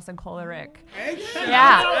 AK, Allison Kolarek.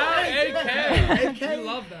 Yeah. AK. We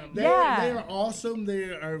love them. They are awesome. They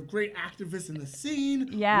are great activists in the scene.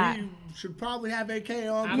 Yeah. We should probably have AK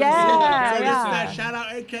on. Yeah, So yeah. this shout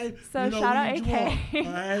out AK. So You know, shout we out need you AK.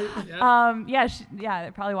 all, all right?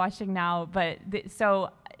 They're probably watching now, but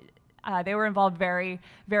they were involved very,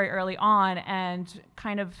 very early on and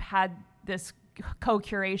kind of had this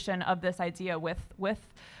co-curation of this idea with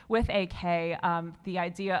AK, the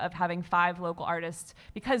idea of having 5 local artists,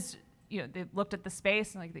 because they looked at the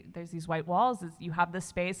space and there's these white walls. You have this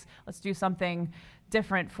space. Let's do something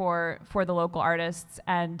different for the local artists.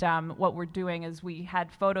 And what we're doing is we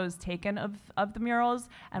had photos taken of the murals,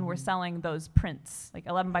 and we're selling those prints, like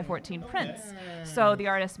 11 by 14 prints. So the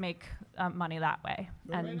artists make money that way.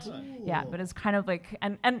 But it's kind of like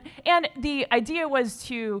and the idea was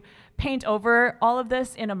to paint over all of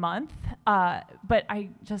this in a month. But I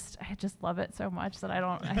just love it so much that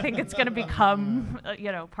I think it's going to become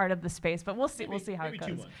part of the space. But we'll see how it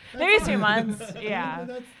goes. Maybe 2 months. Yeah.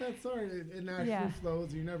 That's all right. It naturally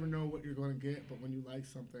flows. You never know what you're going to get, but when you like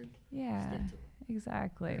something, stick to it.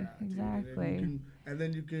 Exactly. Yeah, Exactly. And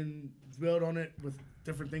then you can build on it with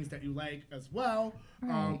different things that you like as well.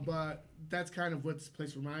 Right. But that's kind of what this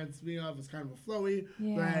place reminds me of. It's kind of a flowy,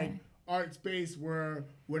 Yeah. art space where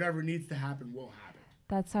whatever needs to happen will happen.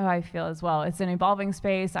 That's how I feel as well. It's an evolving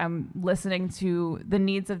space. I'm listening to the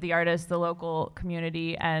needs of the artists, the local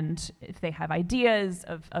community, and if they have ideas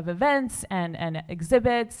of events and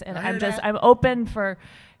exhibits, and I'm open for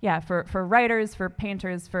writers, for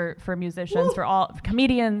painters, for musicians, for all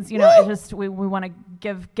comedians. We want to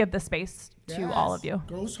give the space to all of you.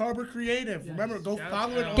 Ghost Harbor Creative. Remember, go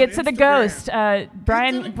follow it on Get to the Instagram.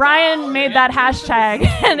 Ghost. Brian made that hashtag,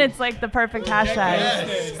 and it's like the perfect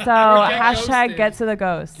hashtag. So hashtag get to the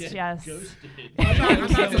ghost. Yes. I'm not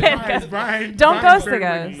surprised, Brian. Don't Brian's ghost the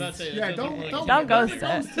very ghost. witty. Yeah, don't ghost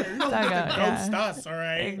it. Don't ghost us, all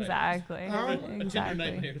right? Exactly. A Tinder Exactly.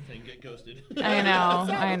 nightmare thing, get ghosted. I know.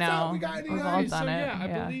 What's up? We got any We've all Okay, done so it.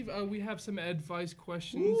 I believe we have some advice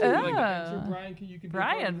questions. Ooh. Like to answer. Brian, you can be a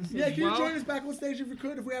part of Brian. this Yeah, as can you well. join us back on stage if you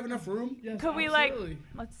could, if we have enough room? Yes, Could we absolutely.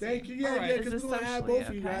 let's see. Thank you. All Yeah, right. yeah, Is because this we're going to have socially both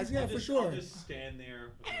of you okay? guys. Yeah, for I'll sure. just stand there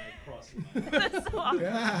with my crossing.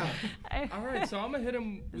 Yeah. All right, so I'm gonna hit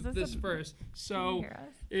him Is with this this a- first. Can you So, hear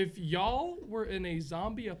us? if y'all were in a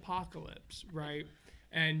zombie apocalypse, right,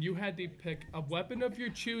 and you had to pick a weapon of your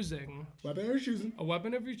choosing, Weapon or choosing? a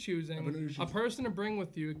weapon of your choosing, Weapon of your a choosing. person to bring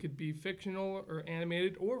with you, it could be fictional or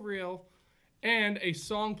animated or real, and a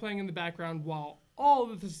song playing in the background while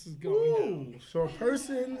all of this is going down. Ooh, so a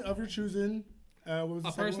person of your choosing. What was the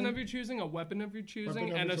A second person one? of your choosing, a weapon of your choosing,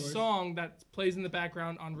 Weapon of and your a choice. song that plays in the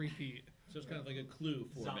background on repeat. So it's kind of like a clue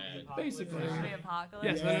format. Basically. Zombie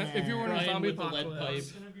apocalypse. Yes, and if you were in a Brian zombie with the lead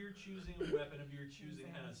apocalypse. pipe. Of your choosing, a weapon of your choosing,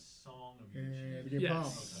 and a song of your Yeah, choosing. the game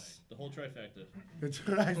Yes. The whole trifecta. That's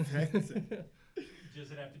what I said.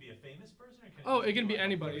 Does it have to be a famous person? Or can Oh, it can be What do you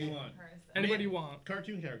anybody. want? Anybody you want.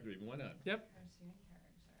 Cartoon character even, why not? Yep.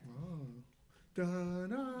 Da, da,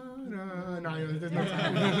 da. No, there's no I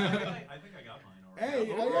time. think I got mine already.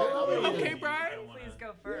 Hey, Okay, Brian. Please go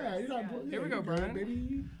Yeah, first. you got Here we go, Brian.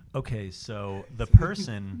 baby. Okay, so the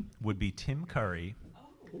person would be Tim Curry.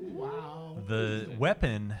 Wow. The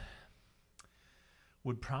weapon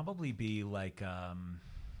would probably be like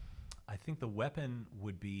I think the weapon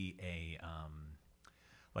would be a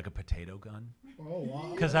like a potato gun. Oh, wow.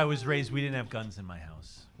 Because I was raised, we didn't have guns in my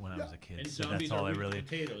house when I was a kid, And so zombies that's all are I rooted really.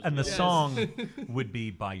 potatoes. And the Yes. song would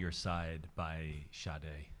be "By Your Side" by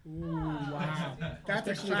Sade. Ooh, wow. That's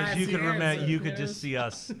a Because classy you could remember, answer. you could just see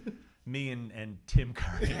us, me and Tim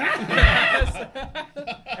Curry,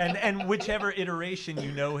 and whichever iteration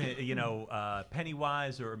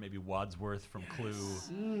Pennywise or maybe Wadsworth from Clue.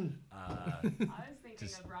 I was thinking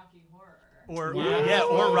Just- of Rocky Horror. Or Wow.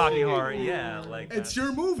 or Rocky Horror, yeah, like It's that's-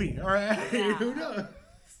 your movie, all right? Yeah. Who knows?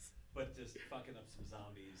 But just fucking up some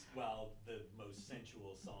zombies while the most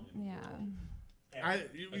sensual song in the Yeah. world.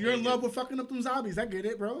 You're in love with fucking up them zombies. I get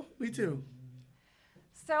it, bro. Me too.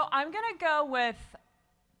 So I'm gonna go with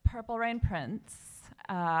Purple Rain Prince,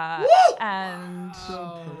 and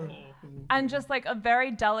just like a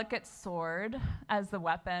very delicate sword as the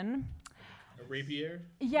weapon. A rapier?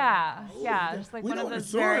 Yeah, just like We one know of what a those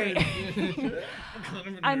sword very. Kind of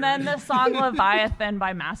a And nerd. then the song Leviathan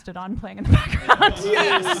by Mastodon playing in the background.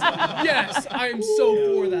 Yes, I am so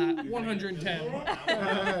for that. 110.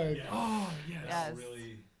 Hey. Oh, yes. Yes.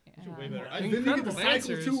 Really, Way better. Then you get the Incredible cycle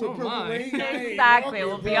answers, too so with am Purple I. Rain. Hey, Exactly. okay,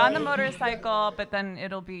 We'll be bro. on the motorcycle, but then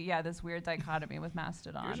it'll be this weird dichotomy with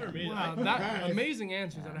Mastodon. Yours are and- amazing. Wow, that amazing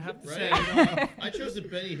answers, and I have to Right? say. I chose the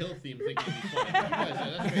Benny Hill theme thinking it'd be fun. You guys,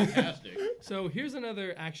 that's fantastic. So here's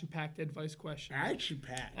another action-packed advice question. Action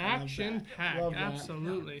packed. I love that. Action-packed, Love that.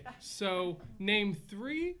 absolutely. So name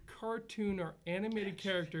 3 cartoon or animated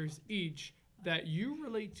characters each that you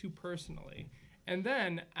relate to personally, and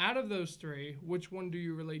then out of those 3, which one do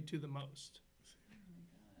you relate to the most?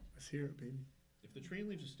 Let's hear it, baby. If the train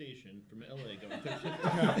leaves a station from LA going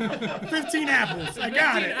 15 apples. I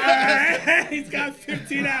got it. All right. He's got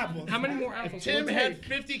 15 apples. How many more apples? Tim will it had take?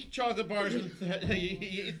 50 chocolate bars and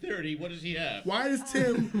he ate 30. What does he have? Why is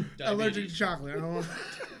Tim allergic to Diabetes. chocolate? I don't know. All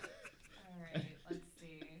right, let's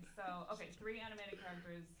see. So, okay, 3 animated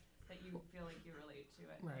characters that you feel like you relate to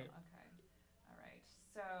it. Right. Okay. All right.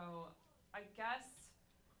 So, I guess,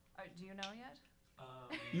 do you know yet?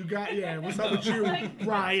 You got, what's up with you,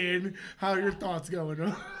 Ryan? How are your thoughts going? I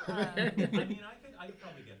mean, I could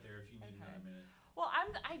probably get there if you need another minute. Well,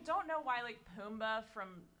 I don't know why like Pumbaa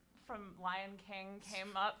from Lion King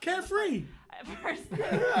came up. Carefree.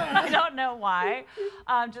 I don't know why.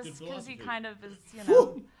 Just Good because he philosophy. kind of is,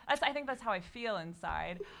 I think that's how I feel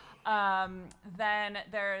inside. Then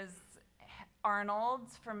there's Arnold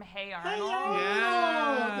from Hey Arnold.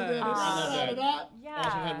 Yeah. love that. Yeah. Also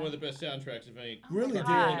had one of the best soundtracks of any Really cartoon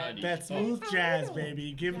God. in the 90s. That smooth jazz,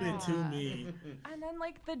 baby. Give it to Yeah. me. And then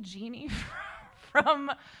like the genie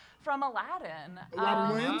from Aladdin.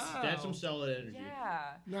 Robin Williams? Wow. That's some solid energy. Yeah.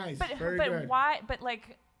 Nice. But Very but good. why? But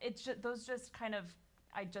like it's just those just kind of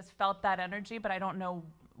I just felt that energy, but I don't know.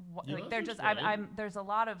 Yeah, Like they're that's just right. I'm there's a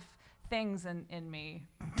lot of things in me.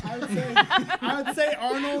 I would say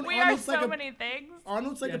Arnold. We are Arnold's so like many things.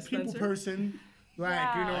 Arnold's like Yeah, a people Spencer? person. Like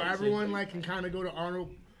Yeah. everyone like can kind of go to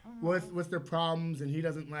Arnold with their problems, and he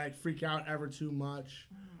doesn't like freak out ever too much.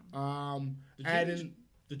 The And genie, in,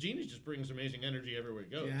 the genie just brings amazing energy everywhere he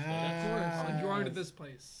goes. So Yeah. that's- Of course, drawn to this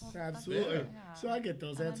place. absolutely. Yeah. So I get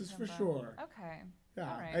those And then answers for Pumbaa. sure. Okay.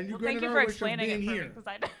 Yeah. All right. And you Well, thank granted you our for wish of explaining it being for me here. because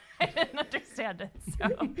I didn't understand it.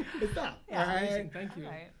 So. It's not. Yeah. All right. Amazing, thank you.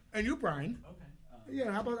 All right. And you, Brian. Okay.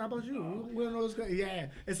 Yeah, how about you? We don't know what's going. Yeah,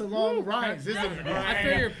 it's a long rise, isn't it? I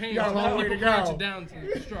feel your pain. You got a long way to Crouch go. it down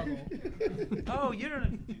to struggle. Oh, you don't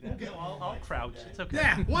have to do that. No, I'll crouch. It's okay.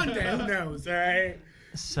 Yeah, one day, who knows, all right?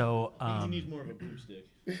 So, he needs more of a boomstick.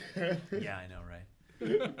 yeah, I know,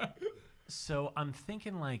 right? So I'm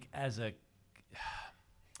thinking like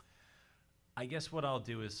I guess what I'll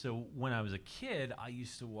do is, so when I was a kid, I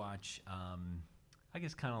used to watch, I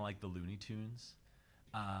guess kind of like the Looney Tunes.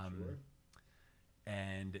 Sure.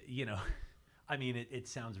 And, I mean, it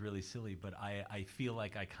sounds really silly, but I feel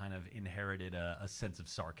like I kind of inherited a sense of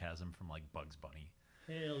sarcasm from like Bugs Bunny.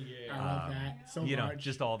 Hell I yeah. love that so much.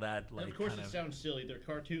 Just all that And like of course kind it sounds silly. They're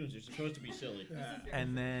cartoons. They're supposed to be silly.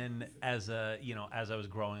 And then as I was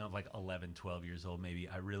growing up, like 11, 12 years old, maybe,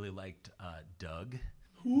 I really liked Doug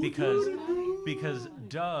because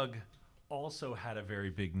Doug also had a very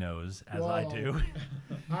big nose, as I Whoa. do.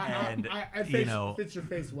 And, fits your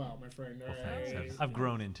face well, my friend. All right. I've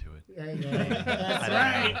grown into it. That's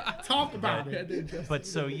right. Talk about it. But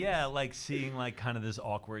so, yeah, like seeing like kind of this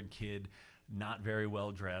awkward kid, not very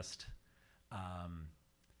well dressed,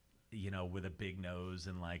 with a big nose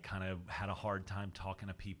and like kind of had a hard time talking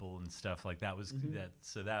to people and stuff like that was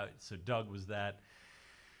that. So Doug was that.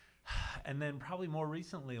 And then probably more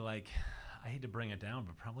recently, like, I hate to bring it down,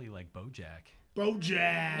 but probably like BoJack.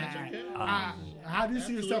 BoJack. okay. How do you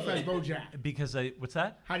see yourself as Absolutely. BoJack? Because what's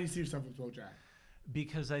that? How do you see yourself as BoJack?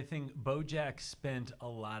 Because I think BoJack spent a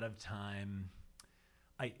lot of time.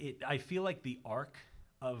 I feel like the arc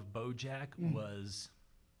of BoJack was,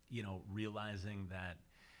 realizing that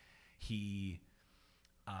he,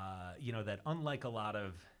 that unlike a lot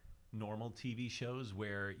of normal TV shows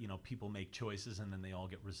where people make choices and then they all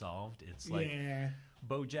get resolved, it's like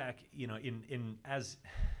BoJack, in as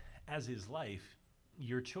his life,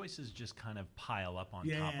 your choices just kind of pile up on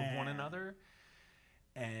top of one another.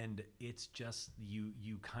 And it's just you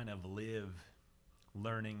kind of live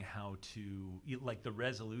learning how to, like, the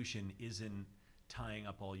resolution isn't tying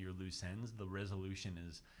up all your loose ends. The resolution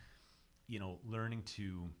is, learning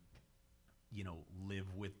to,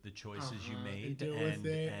 live with the choices you made and deal with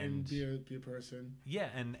it and be a person. Yeah,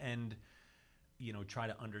 and try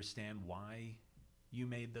to understand why you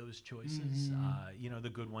made those choices. The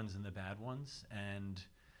good ones and the bad ones, and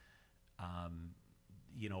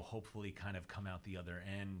hopefully kind of come out the other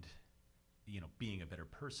end, being a better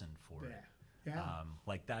person for it. Yeah.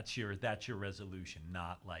 Like that's your resolution,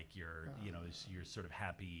 not like your your sort of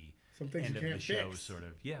happy Some things end you of the can't show fix. sort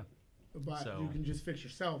of. Yeah. but So- you can just fix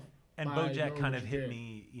yourself. And by BoJack knowing kind what of you hit did.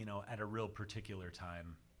 me, at a real particular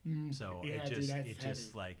time. So Yeah, it dude, just, that's it just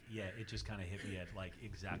heavy. like, it just kind of hit me at like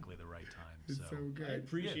exactly the right time. It's So, so I good.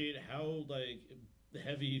 appreciate how like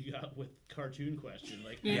heavy you got with cartoon question.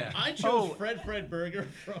 Like, Yeah. I chose Fred Burger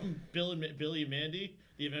from Billy and Mandy,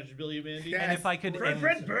 The Adventures of Billy and Mandy. Yeah. and if I could, Fred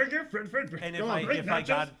Burger. and Go if on, I, break if I nachos.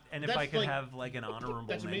 got, and if That's I could like- have like an honorable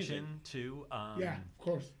that's amazing. mention too, Yeah, of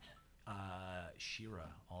course. She-Ra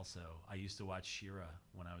also. I used to watch She-Ra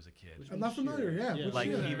when I was a kid. I'm not familiar. Yeah. Yeah. what's Like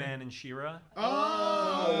She-Ra? He-Man and She-Ra. Oh,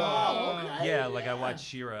 wow. Okay. Yeah, like I watched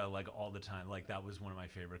She-Ra like all the time. Like that was one of my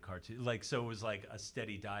favorite cartoons. Like so it was like a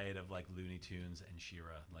steady diet of like Looney Tunes and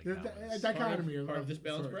She-Ra. Like The that was, dichotomy Part of this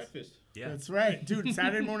balanced sorts. breakfast. yeah. That's right, dude.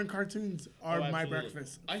 Saturday morning cartoons are Oh, my absolutely.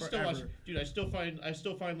 breakfast. I still forever. watch, dude. I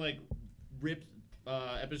still find like ripped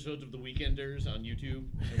episodes of The Weekenders on YouTube.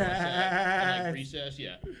 And watch that. And, like Recess,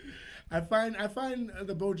 yeah. I find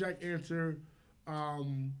the BoJack answer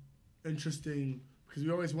interesting because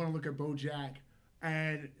we always want to look at BoJack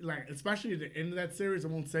and like especially at the end of that series. I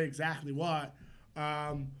won't say exactly what,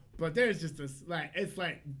 but there's just this like it's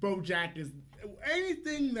like BoJack is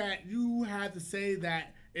anything that you have to say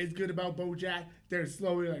that is good about BoJack. They're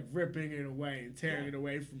slowly like ripping it away and tearing it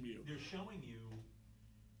away from you. They're showing you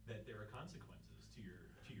that there are consequences to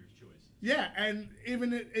your choices. Yeah, and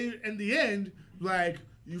even in the end, like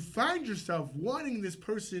you find yourself wanting this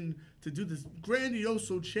person to do this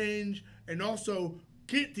grandiose change and also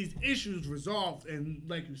get these issues resolved. And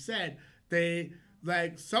like you said, they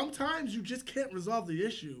like sometimes you just can't resolve the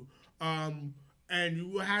issue, and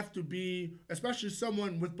you have to be, especially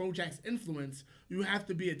someone with BoJack's influence, you have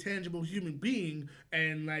to be a tangible human being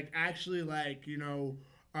and like actually like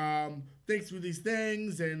think through these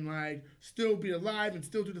things and like still be alive and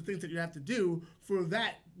still do the things that you have to do for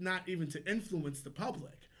that not even to influence the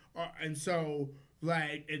public. And so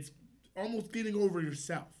like it's almost getting over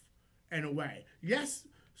yourself in a way. Yes,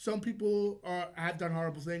 some people have done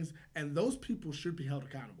horrible things and those people should be held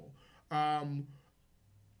accountable.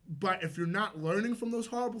 But if you're not learning from those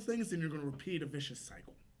horrible things, then you're going to repeat a vicious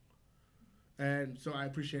cycle. And so I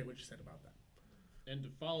appreciate what you said about that. And to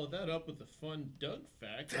follow that up with a fun Doug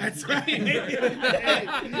fact. That's right.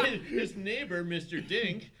 His neighbor, Mr.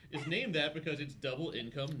 Dink, is named that because it's double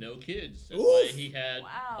income, no kids. That's Oof. why he had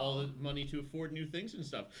Wow. all the money to afford new things and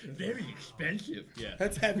stuff. Very expensive. Yeah.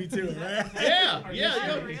 That's heavy too, right? Yeah, Are yeah, you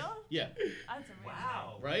yeah. for real? Yeah. That's amazing.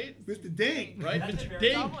 Wow. Right? Mr. Dink. Right, That's a Mr. very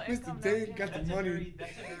Dink. Double income, Mr. no Dink got kids. the money.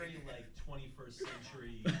 That's a very like 21st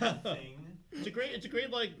century thing. It's a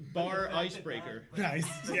great like bar icebreaker. Nice.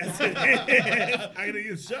 Yes, it is. I'm going to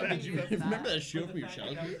use So, that. did you remember that show from your That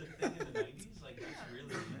was childhood? a thing in the 90s. Like that's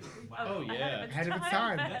really wow. Oh, yeah. Ahead of its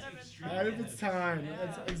time. Ahead of That's its extreme. Ahead of its time. Yeah.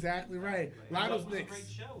 That's exactly right. Doug Lotto's was a Knicks. great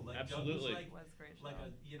show. Like, Doug Absolutely. was like, Was a great like show.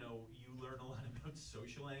 you learn a lot about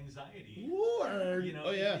social anxiety. Word.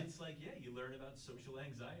 Oh, yeah. It's like, you learn about social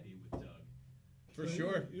anxiety with Doug. For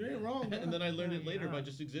sure. You ain't wrong. And then I learned it Yeah, later yeah. by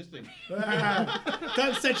just existing.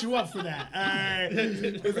 Doug set you up for that. All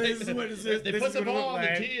right. This is what this is. They this put is the what it ball looked on the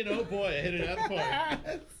like. tee, and oh boy, I hit it out of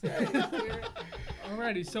the park.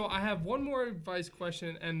 Alrighty, so I have one more advice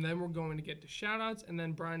question, and then we're going to get to shoutouts. And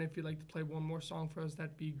then Brian, if you'd like to play one more song for us,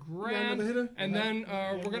 that'd be grand. another hitter? And then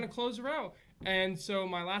we're gonna close her out. And so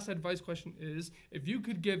my last advice question is: if you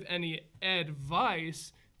could give any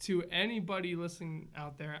advice to anybody listening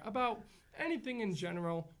out there about anything in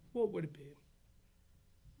general, what would it be?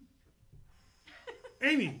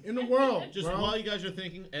 Any in the world, Just bro. while you guys are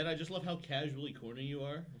thinking, Ed, I just love how casually corny you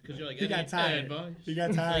are. Because you're like, He got "Any tired. advice?" He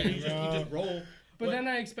got tired, You bro. just roll. But What- then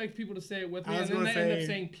I expect people to say it with me, I and was then gonna they end say- up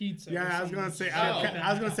saying pizza. or Yeah, I was something gonna say stupid.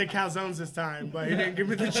 I was gonna say calzones this time, but he didn't give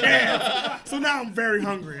me the chance. So now I'm very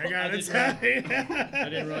hungry. I gotta tell you. I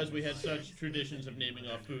didn't realize we had such traditions of naming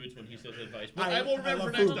off foods when he says advice. But I will remember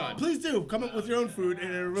love next food. time. Please do come up with your own food,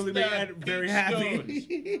 and it'll really make Stack Ed very beef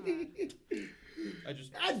happy. I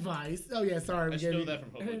just Advice. Oh yeah, sorry. I We gave stole you. that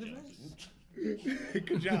from Hobo Johnson.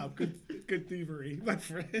 Good job. Good thievery, my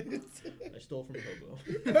friends. I stole from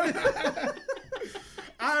Hobo.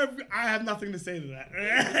 I have nothing to say to that.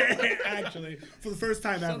 Actually, for the first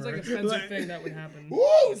time Sounds ever. like a offensive thing that would happen.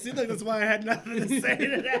 Woo! See, like that's why I had nothing to say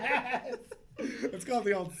to that. It's called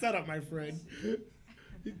the old setup, my friend.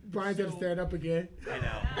 Brian's gonna stand up again. I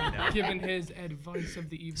know. Given his advice of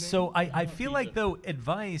the evening. So I feel like though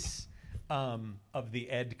advice of the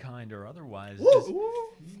Ed kind or otherwise, Woo!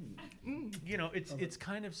 it's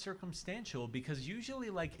kind of circumstantial because usually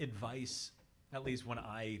like advice, at least when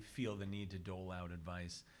I feel the need to dole out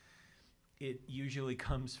advice, it usually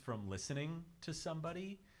comes from listening to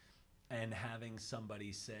somebody and having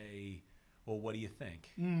somebody say, well, what do you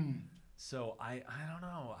think? So I don't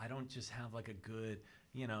know. I don't just have like a good,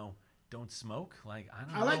 don't smoke. Like I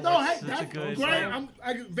don't I know. like, no, hey, such a that's good, great.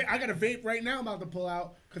 like- I got a vape right now. I'm about to pull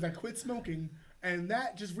out because I quit smoking, and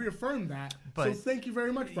that just reaffirmed that. So But, thank you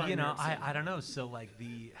very much, Brian. I don't know. So like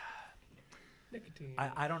Nicotine.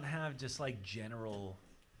 I don't have just like general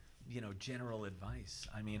advice.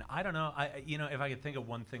 I mean, I don't know. If I could think of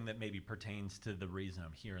one thing that maybe pertains to the reason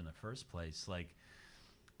I'm here in the first place, like,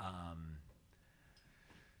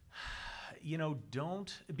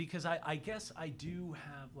 don't, because I guess I do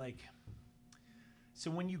have like, so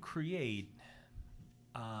when you create,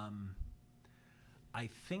 I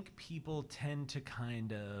think people tend to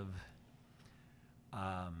kind of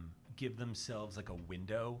give themselves like a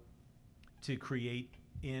window to create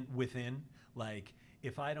within. Like,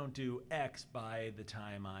 if I don't do X by the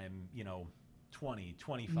time I'm, 20,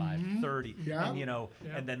 25, 30, Yeah. and, Yeah.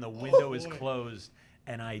 and then the window is boy. closed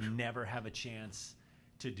and I never have a chance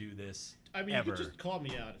to do this I mean, ever. you could just call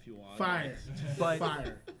me out if you want. Fire. But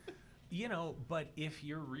Fire. but if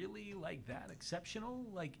you're really like that exceptional,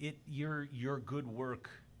 like your good work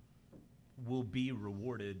will be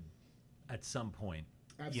rewarded at some point.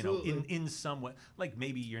 Absolutely. In some way. Like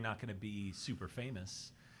maybe you're not going to be super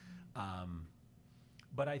famous,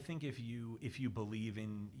 but I think if you believe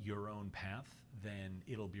in your own path, then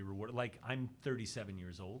it'll be rewarded. Like I'm 37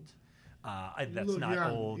 years old. That's Look not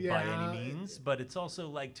young. old by Yeah. any means, but it's also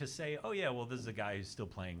like to say, oh yeah, well this is a guy who's still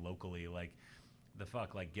playing locally. Like, the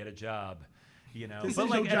fuck, like get a job, This But is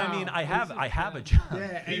like, your and I mean, job. I have a job.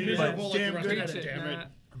 Yeah, Be and miserable like damn the rest good of at us, it. damn it.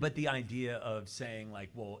 Matt. But the idea of saying like,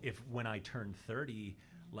 well, if when I turn 30,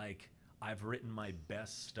 like I've written my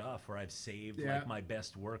best stuff or I've saved Yeah. like my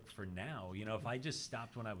best work for now. If I just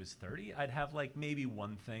stopped when I was 30, I'd have like maybe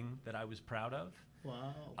one thing that I was proud of.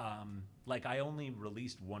 Wow. Like I only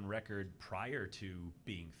released one record prior to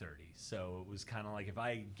being 30. So it was kind of like if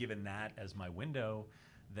I given that as my window,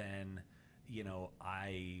 then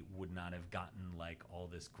I would not have gotten like all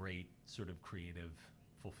this great sort of creative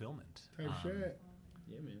fulfillment. Type shit.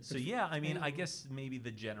 Yeah, man. So yeah, I mean, I guess maybe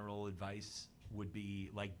the general advice would be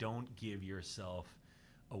like, don't give yourself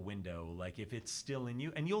a window. Like if it's still in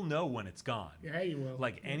you, and you'll know when it's gone. Yeah, you will.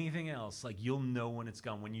 Like anything else, like you'll know when it's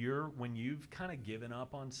gone. When you've kind of given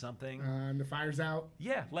up on something, And the fire's out.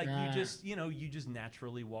 yeah, like Yeah. you just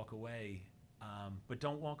naturally walk away. But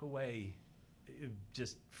don't walk away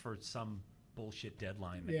just for some bullshit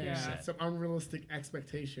deadline that you Yeah, set. some unrealistic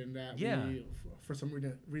expectation that Yeah. we, for some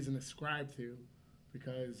reason, ascribe to,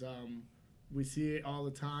 because we see it all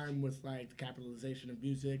the time with like the capitalization of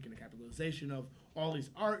music and the capitalization of all these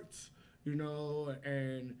arts,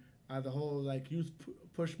 and the whole like youth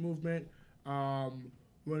push movement.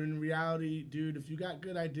 When in reality, dude, if you got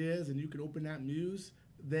good ideas and you can open that muse,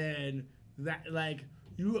 then that like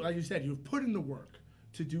you said, you've put in the work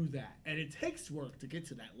to do that, and it takes work to get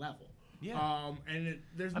to that level. Yeah.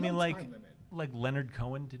 There's I no mean, like time limit. Leonard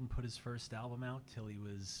Cohen didn't put his first album out till he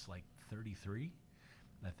was like 33.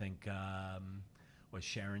 I think was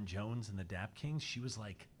Sharon Jones and the Dap Kings. She was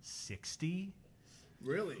like 60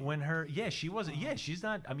 Really? when she wasn't. Yeah, she's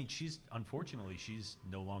not. I mean, unfortunately she's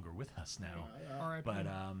no longer with us now. R.I.P. But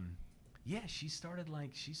yeah, she started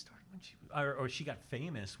when she or she got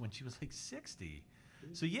famous when she was like 60.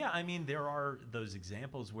 So yeah, I mean, there are those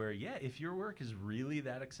examples where if your work is really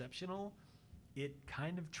that exceptional, it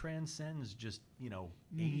kind of transcends just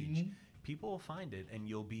age. People will find it, and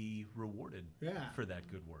you'll be rewarded Yeah. for that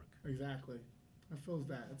good work. Exactly. I feels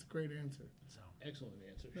that. That's a great answer. So Excellent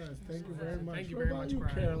answer. Yes, thank you very much. Thank you What very about much, you,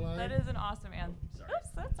 Brian. Caroline? That is an awesome answer. Sorry. Oops,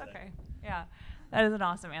 that's okay. Yeah, that is an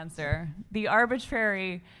awesome answer. The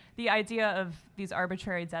idea of these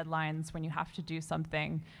arbitrary deadlines when you have to do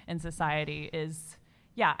something in society is,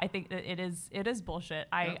 I think that it is bullshit.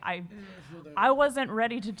 I wasn't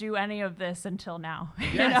ready to do any of this until now.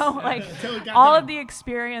 Yes. Until it got all done. of the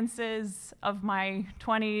experiences of my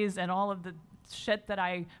 20s and all of the shit that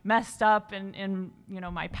I messed up in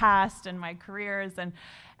my past and my careers, and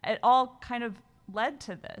it all kind of led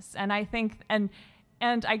to this. And I think and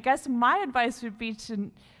I guess my advice would be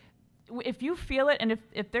to, if you feel it, and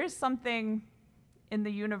if there's something in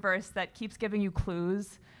the universe that keeps giving you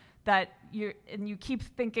clues that you keep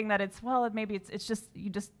thinking that maybe it's just, you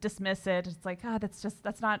just dismiss it. It's like,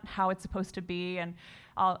 that's not how it's supposed to be, and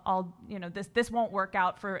I'll this won't work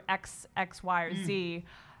out for X, Y, or Z.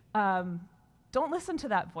 Don't listen to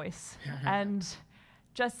that voice, and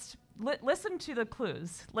just listen to the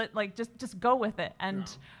clues. Just go with it, and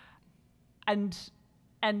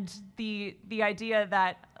the idea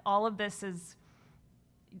that all of this is,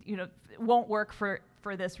 won't work for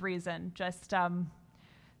this reason. Just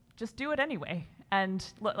do it anyway. And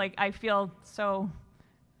I feel so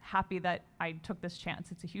happy that I took this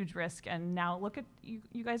chance. It's a huge risk, and now look at you.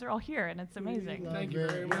 You guys are all here, and it's amazing. Thank you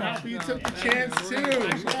very We're much. happy you No, took the yeah, chance we're gonna too.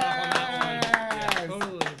 actually talk on that one. Yeah, Yes.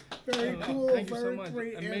 totally. Very No, cool. Thank you Very so much.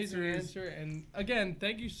 great Amazing answers. answer. And again,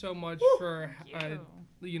 thank you so much for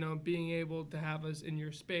being able to have us in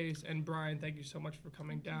your space. And Brian, thank you so much for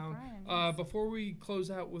coming down. Brian, Before we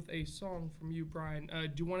close out with a song from you, Brian,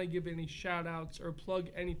 do you want to give any shout outs or plug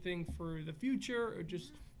anything for the future, or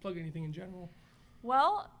just plug anything in general?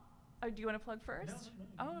 Well, do you want to plug first?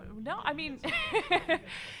 No. I mean,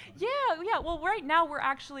 yeah. Well, right now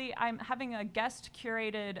I'm having a guest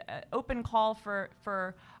curated open call for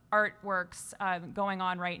artworks going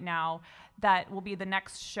on right now. That will be the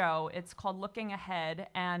next show. It's called Looking Ahead,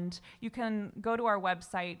 and you can go to our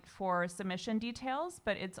website for submission details.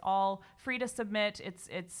 But it's all free to submit. It's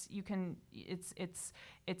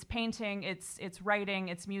painting, it's writing,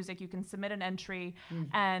 it's music. You can submit an entry,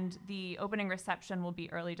 and the opening reception will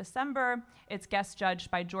be early December. It's guest judged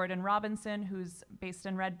by Jordan Robinson, who's based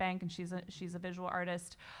in Red Bank, and she's a visual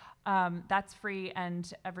artist. That's free,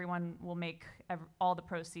 and everyone will make all the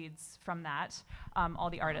proceeds from that, all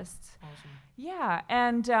the artists. Awesome. Yeah,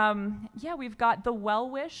 and we've got the Well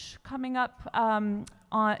Wish coming up on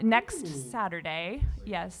next Saturday.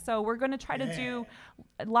 Yes, so we're going to try to do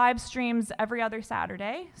live streams every other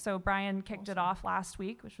Saturday. So Brian kicked it off last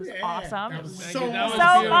week, which was awesome. That was Thank so you. That was So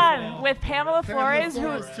beautiful. fun with Pamela Flores,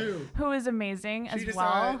 Flores, too. who is amazing She as just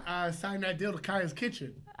well. signed that deal to Kaya's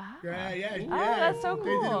Kitchen. Yeah. that's so They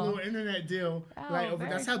did a cool. little internet deal. Oh, very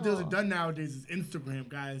That's how deals are cool. done nowadays. Is Instagram,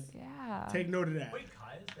 guys. Yeah. Take note of that. Wait,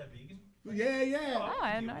 Kai, is that vegan? Yeah. Oh, I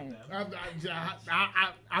had no idea.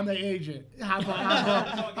 I'm the agent. Hop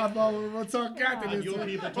on. We'll talk after this. Your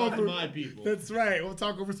people talk to my people. That's right. We'll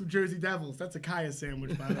talk over some Jersey Devils. That's a Kaya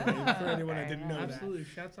sandwich, by the way, for anyone that didn't know Absolutely.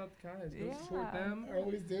 Shouts out to guys. Go support Yeah. them. that. I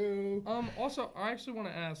always do. Also, I actually want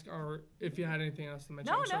to ask, or if you had anything else to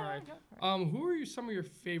mention. No, I'm sorry. go for it. Who are some of your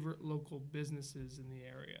favorite local businesses in the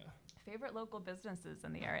area? Favorite local businesses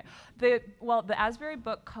in the area. The Asbury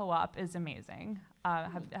Book Co-op is amazing.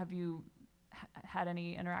 Have you had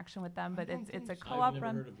any interaction with them? But it's a I've co-op never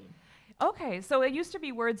run. heard of them. Okay, so it used to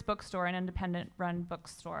be Words Bookstore, an independent-run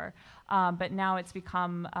bookstore, but now it's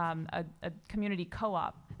become a community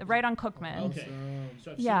co-op right on Cookman. Okay.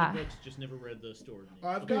 So I've Yeah. seen the books, just never read the store name.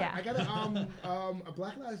 I got a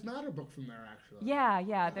Black Lives Matter book from there actually.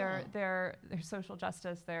 Yeah, they're social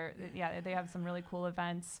justice. They have some really cool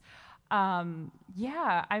events. I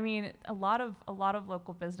mean, a lot of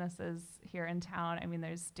local businesses here in town. I mean,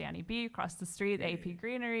 there's Danny B across the street, AP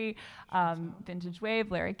Greenery, Vintage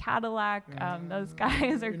Wave, Larry Cadillac. Those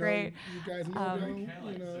guys are great. You guys know them, you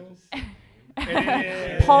know.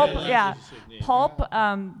 Pulp, that's yeah. just a sick name. Pulp,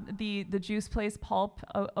 the juice place Pulp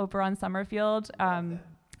over on Summerfield.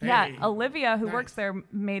 Hey, Olivia, who nice. works there,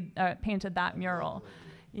 painted that mural.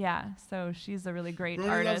 Yeah, so she's a really great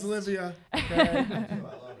Brody artist. loves Olivia. Okay.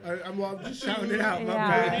 I'm just shouting it out. My Yeah.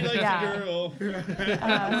 bad. He likes Yeah. a girl.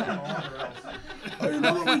 Oh, you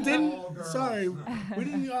know what we didn't? Sorry, we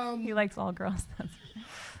didn't. He likes all girls.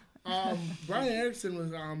 Brian Erickson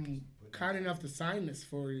was kind enough to sign this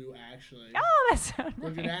for you, actually. Oh, that's so nice.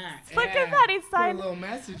 Look at that. Look Yeah. at that. He Put a signed. little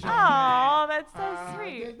message on Oh, that's so there.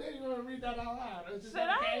 sweet. Maybe you want to read that out loud. Is Should that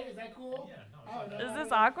I? okay? Is that cool? Yeah, Oh, no, Is no, this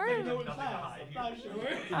no. awkward? No, it's not. I'm not sure.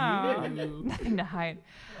 Oh, nothing to hide.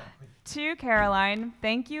 To Caroline,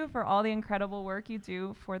 thank you for all the incredible work you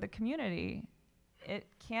do for the community. It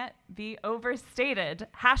can't be overstated.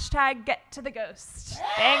 # get to the ghost.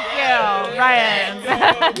 Thank you, Ryan.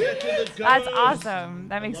 Get to the That's ghost. awesome.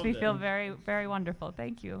 That I makes love me that. feel very, very wonderful.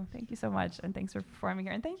 Thank you. Thank you so much. And thanks for performing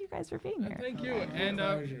here. And thank you guys for being here. Thank you. And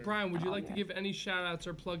pleasure. Brian, would you like to give any shout outs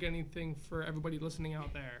or plug anything for everybody listening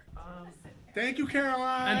out there? Thank you,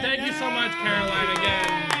 Caroline. And thank you so much, Caroline,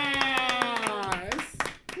 again. Yes.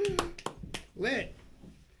 Lit.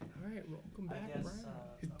 All right, welcome back, Brian.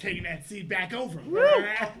 Taking that seat back over. No,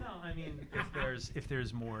 I mean, if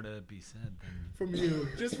there's more to be said, then From you.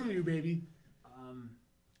 Just from you, baby.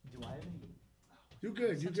 do I have any? You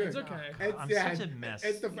good. You good. It's okay. I'm such a mess.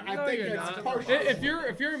 It's the, I No, think you're that's not. partial. If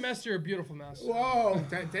you're a mess, you're a beautiful mess. Whoa,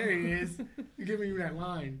 there he is. You're giving you that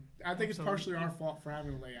line. I think it's partially our fault for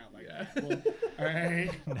having a layout like that. Well, all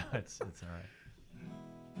right. No, it's all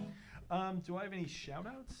right. Do I have any shout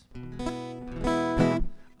outs?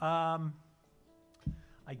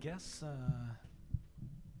 I guess, I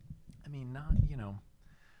mean, not,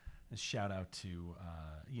 a shout out to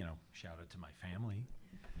my family.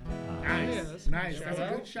 Nice. Nice. That's a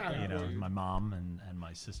good shout out. My mom and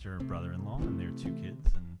my sister and brother-in-law and their 2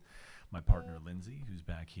 kids and my partner Lindsay, who's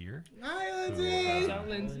back here. Hi, who, Lindsay. Shout out,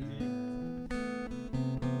 Lindsay.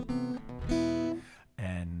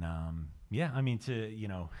 And yeah, I mean, to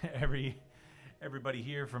everybody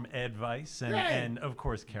here from Ed Weiss and of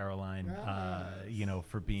course Caroline,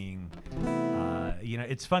 for being,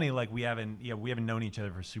 it's funny, like we haven't known each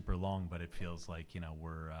other for super long, but it feels like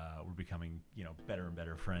we're becoming better and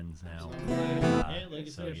better friends now.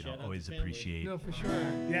 So always appreciate. No, for sure.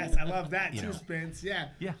 Yes, I love that too, Spence. Yeah.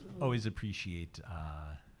 Yeah, always appreciate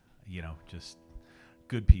just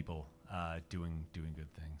good people doing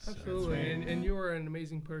good things. Absolutely, and you are an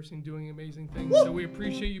amazing person doing amazing things. So we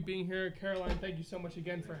appreciate you being here. Caroline, thank you so much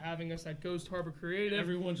again for having us at Ghost Harbor Creative.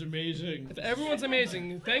 Everyone's amazing. Everyone's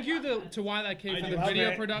amazing. Thank you to Why That Cave for the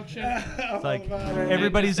video production. It's like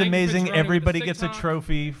everybody's amazing. Everybody gets a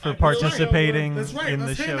trophy for participating in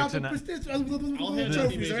the show tonight. I'll hand out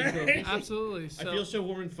the amazing trophies. Absolutely. I feel so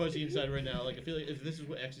warm and fuzzy inside right now. Like I feel like if this is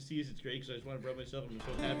what ecstasy is, it's great because I just want to rub myself. I'm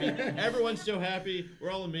so happy. Everyone's so happy. We're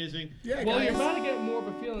all amazing. Yeah, well, guys. you're about to get more of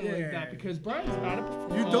a feeling like that because Brian's about to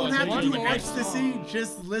perform. You don't have to do more ecstasy. song.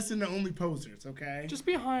 Just listen to Only Posers, okay? Just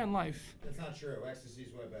be high on life. That's not true. Ecstasy's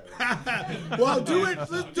way better. Well, do it.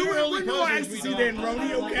 Let's do it. We're more ecstasy than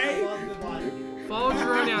Roni, okay? Follow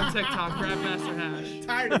Jeroni on TikTok, Grabmaster Hash.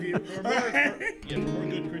 Tired of you. For more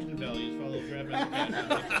good Christian values, follow Grabmaster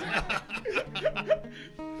Hash.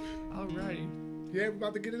 Alrighty. Yeah, we're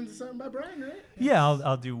about to get into something by Brian, right? Yeah,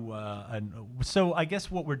 I'll do. So I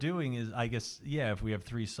guess what we're doing is, if we have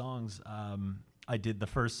 3 songs, I did the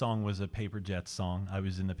first song was a Paper Jets song. I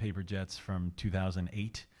was in the Paper Jets from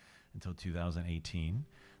 2008 until 2018.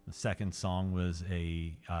 The second song was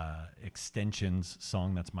a Extensions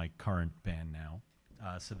song. That's my current band now.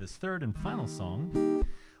 So this third and final song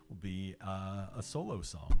will be a solo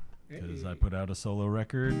song because I put out a solo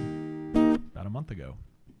record about a month ago.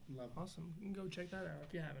 Awesome. You can go check that out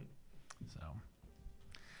if you haven't. So,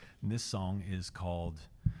 and this song is called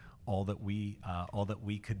All That We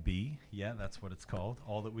Could Be. Yeah, that's what it's called.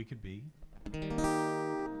 All That We Could Be.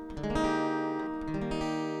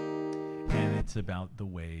 And it's about the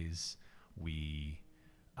ways we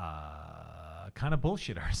kind of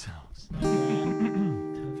bullshit ourselves. How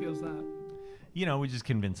feels that? We just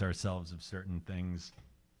convince ourselves of certain things.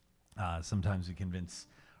 Sometimes we convince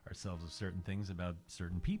ourselves of certain things about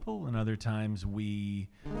certain people, and other times we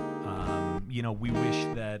wish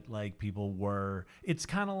that like people were. It's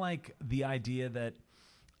kind of like the idea that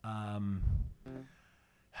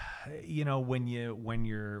when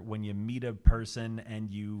you meet a person and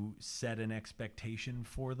you set an expectation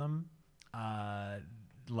for them,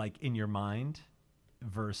 like in your mind,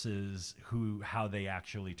 versus how they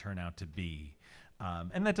actually turn out to be.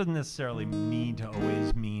 And that doesn't necessarily need to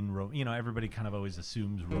always mean, everybody kind of always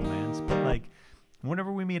assumes romance. But like,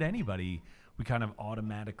 whenever we meet anybody, we kind of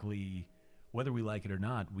automatically, whether we like it or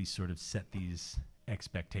not, we sort of set these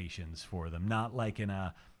expectations for them. Not like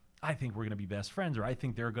I think we're going to be best friends, or I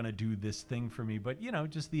think they're going to do this thing for me. But,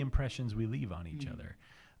 just the impressions we leave on each other.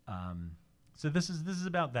 So this is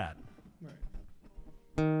about that. Right.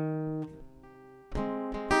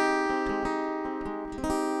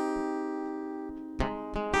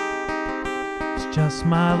 Just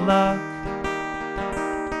my luck.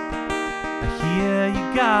 I hear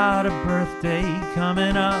you got a birthday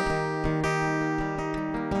coming up.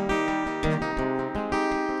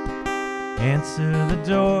 Answer the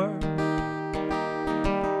door.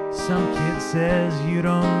 Some kid says you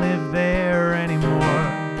don't live there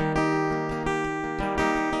anymore.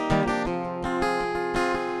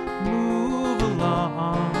 Move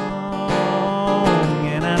along,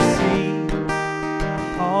 and I see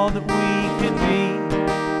all that we could be.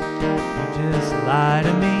 You just lie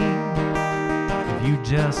to me. If you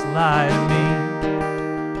just lie to me.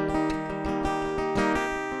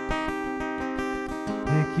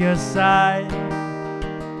 Pick your side.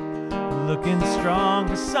 Looking strong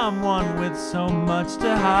for someone with so much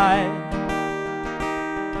to hide.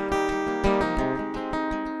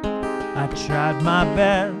 I tried my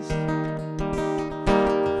best.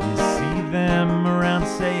 If you see them around,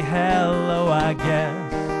 say hello, I guess.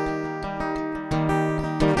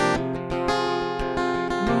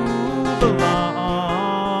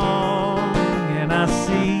 Along, and I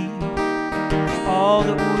see all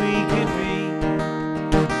that we could be.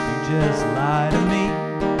 You just lie to me.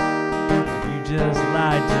 You just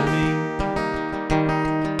lied to me.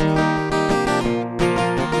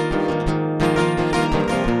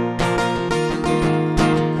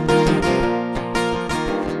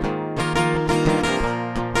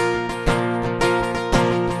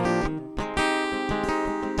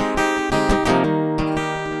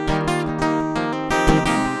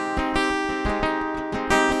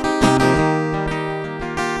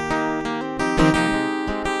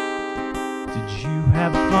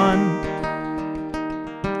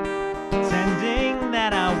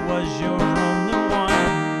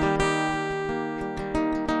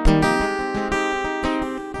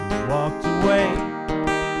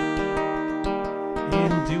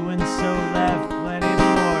 you, and so left plenty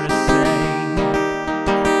more to say.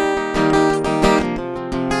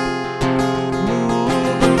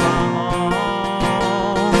 Moving along,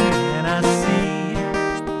 and I see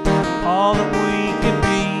all that we could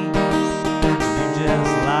be. You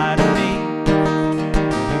just lie to me.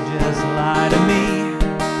 You just lie to me.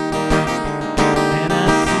 And I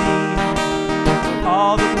see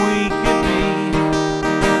all that we could be.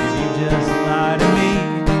 You just lie to me.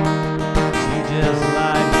 You just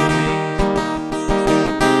lied to me.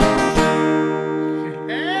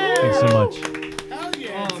 Thanks so much. Hell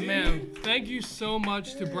yeah. Oh dude. man, thank you so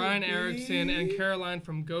much to Brian Erickson and Caroline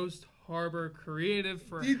from Ghost Harbor Creative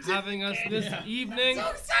for You did- having us this evening. so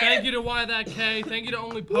excited. Thank you to Why That K. Thank you to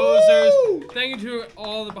Only Posers. Woo! Thank you to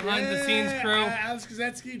all the behind the scenes crew. Alex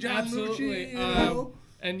Kazetsky, John Absolutely. Lucci, you know.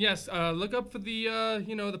 And yes, look up for the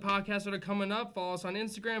the podcasts that are coming up. Follow us on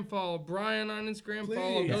Instagram. Follow Brian on Instagram.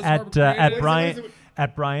 Follow Please. Ghost Harbor At Creative. Wait.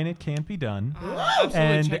 at Brian It Can't Be Done, Absolutely,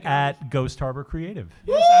 and check out. at Ghost Harbor Creative.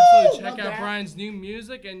 Yes, absolutely. Love Check out that. Brian's new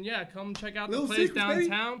music, and yeah, come check out the Little place secrets, baby.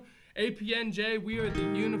 downtown. APNJ, we are the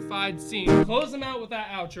unified scene. Close them out with that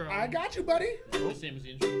outro. I got you, buddy. Same as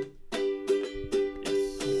the intro.